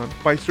Patreon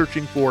by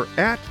searching for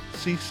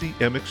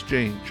 @CCM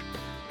Exchange.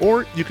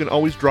 Or you can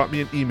always drop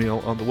me an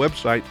email on the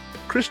website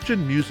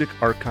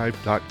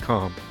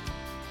christianmusicarchive.com.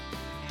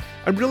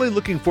 I'm really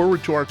looking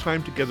forward to our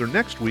time together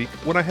next week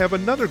when I have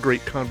another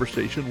great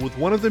conversation with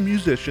one of the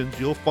musicians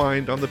you'll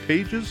find on the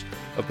pages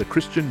of the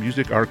Christian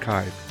Music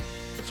Archive.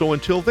 So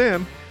until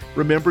then,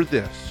 remember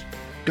this: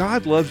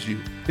 God loves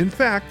you. In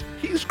fact,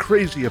 He's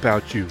crazy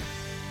about you.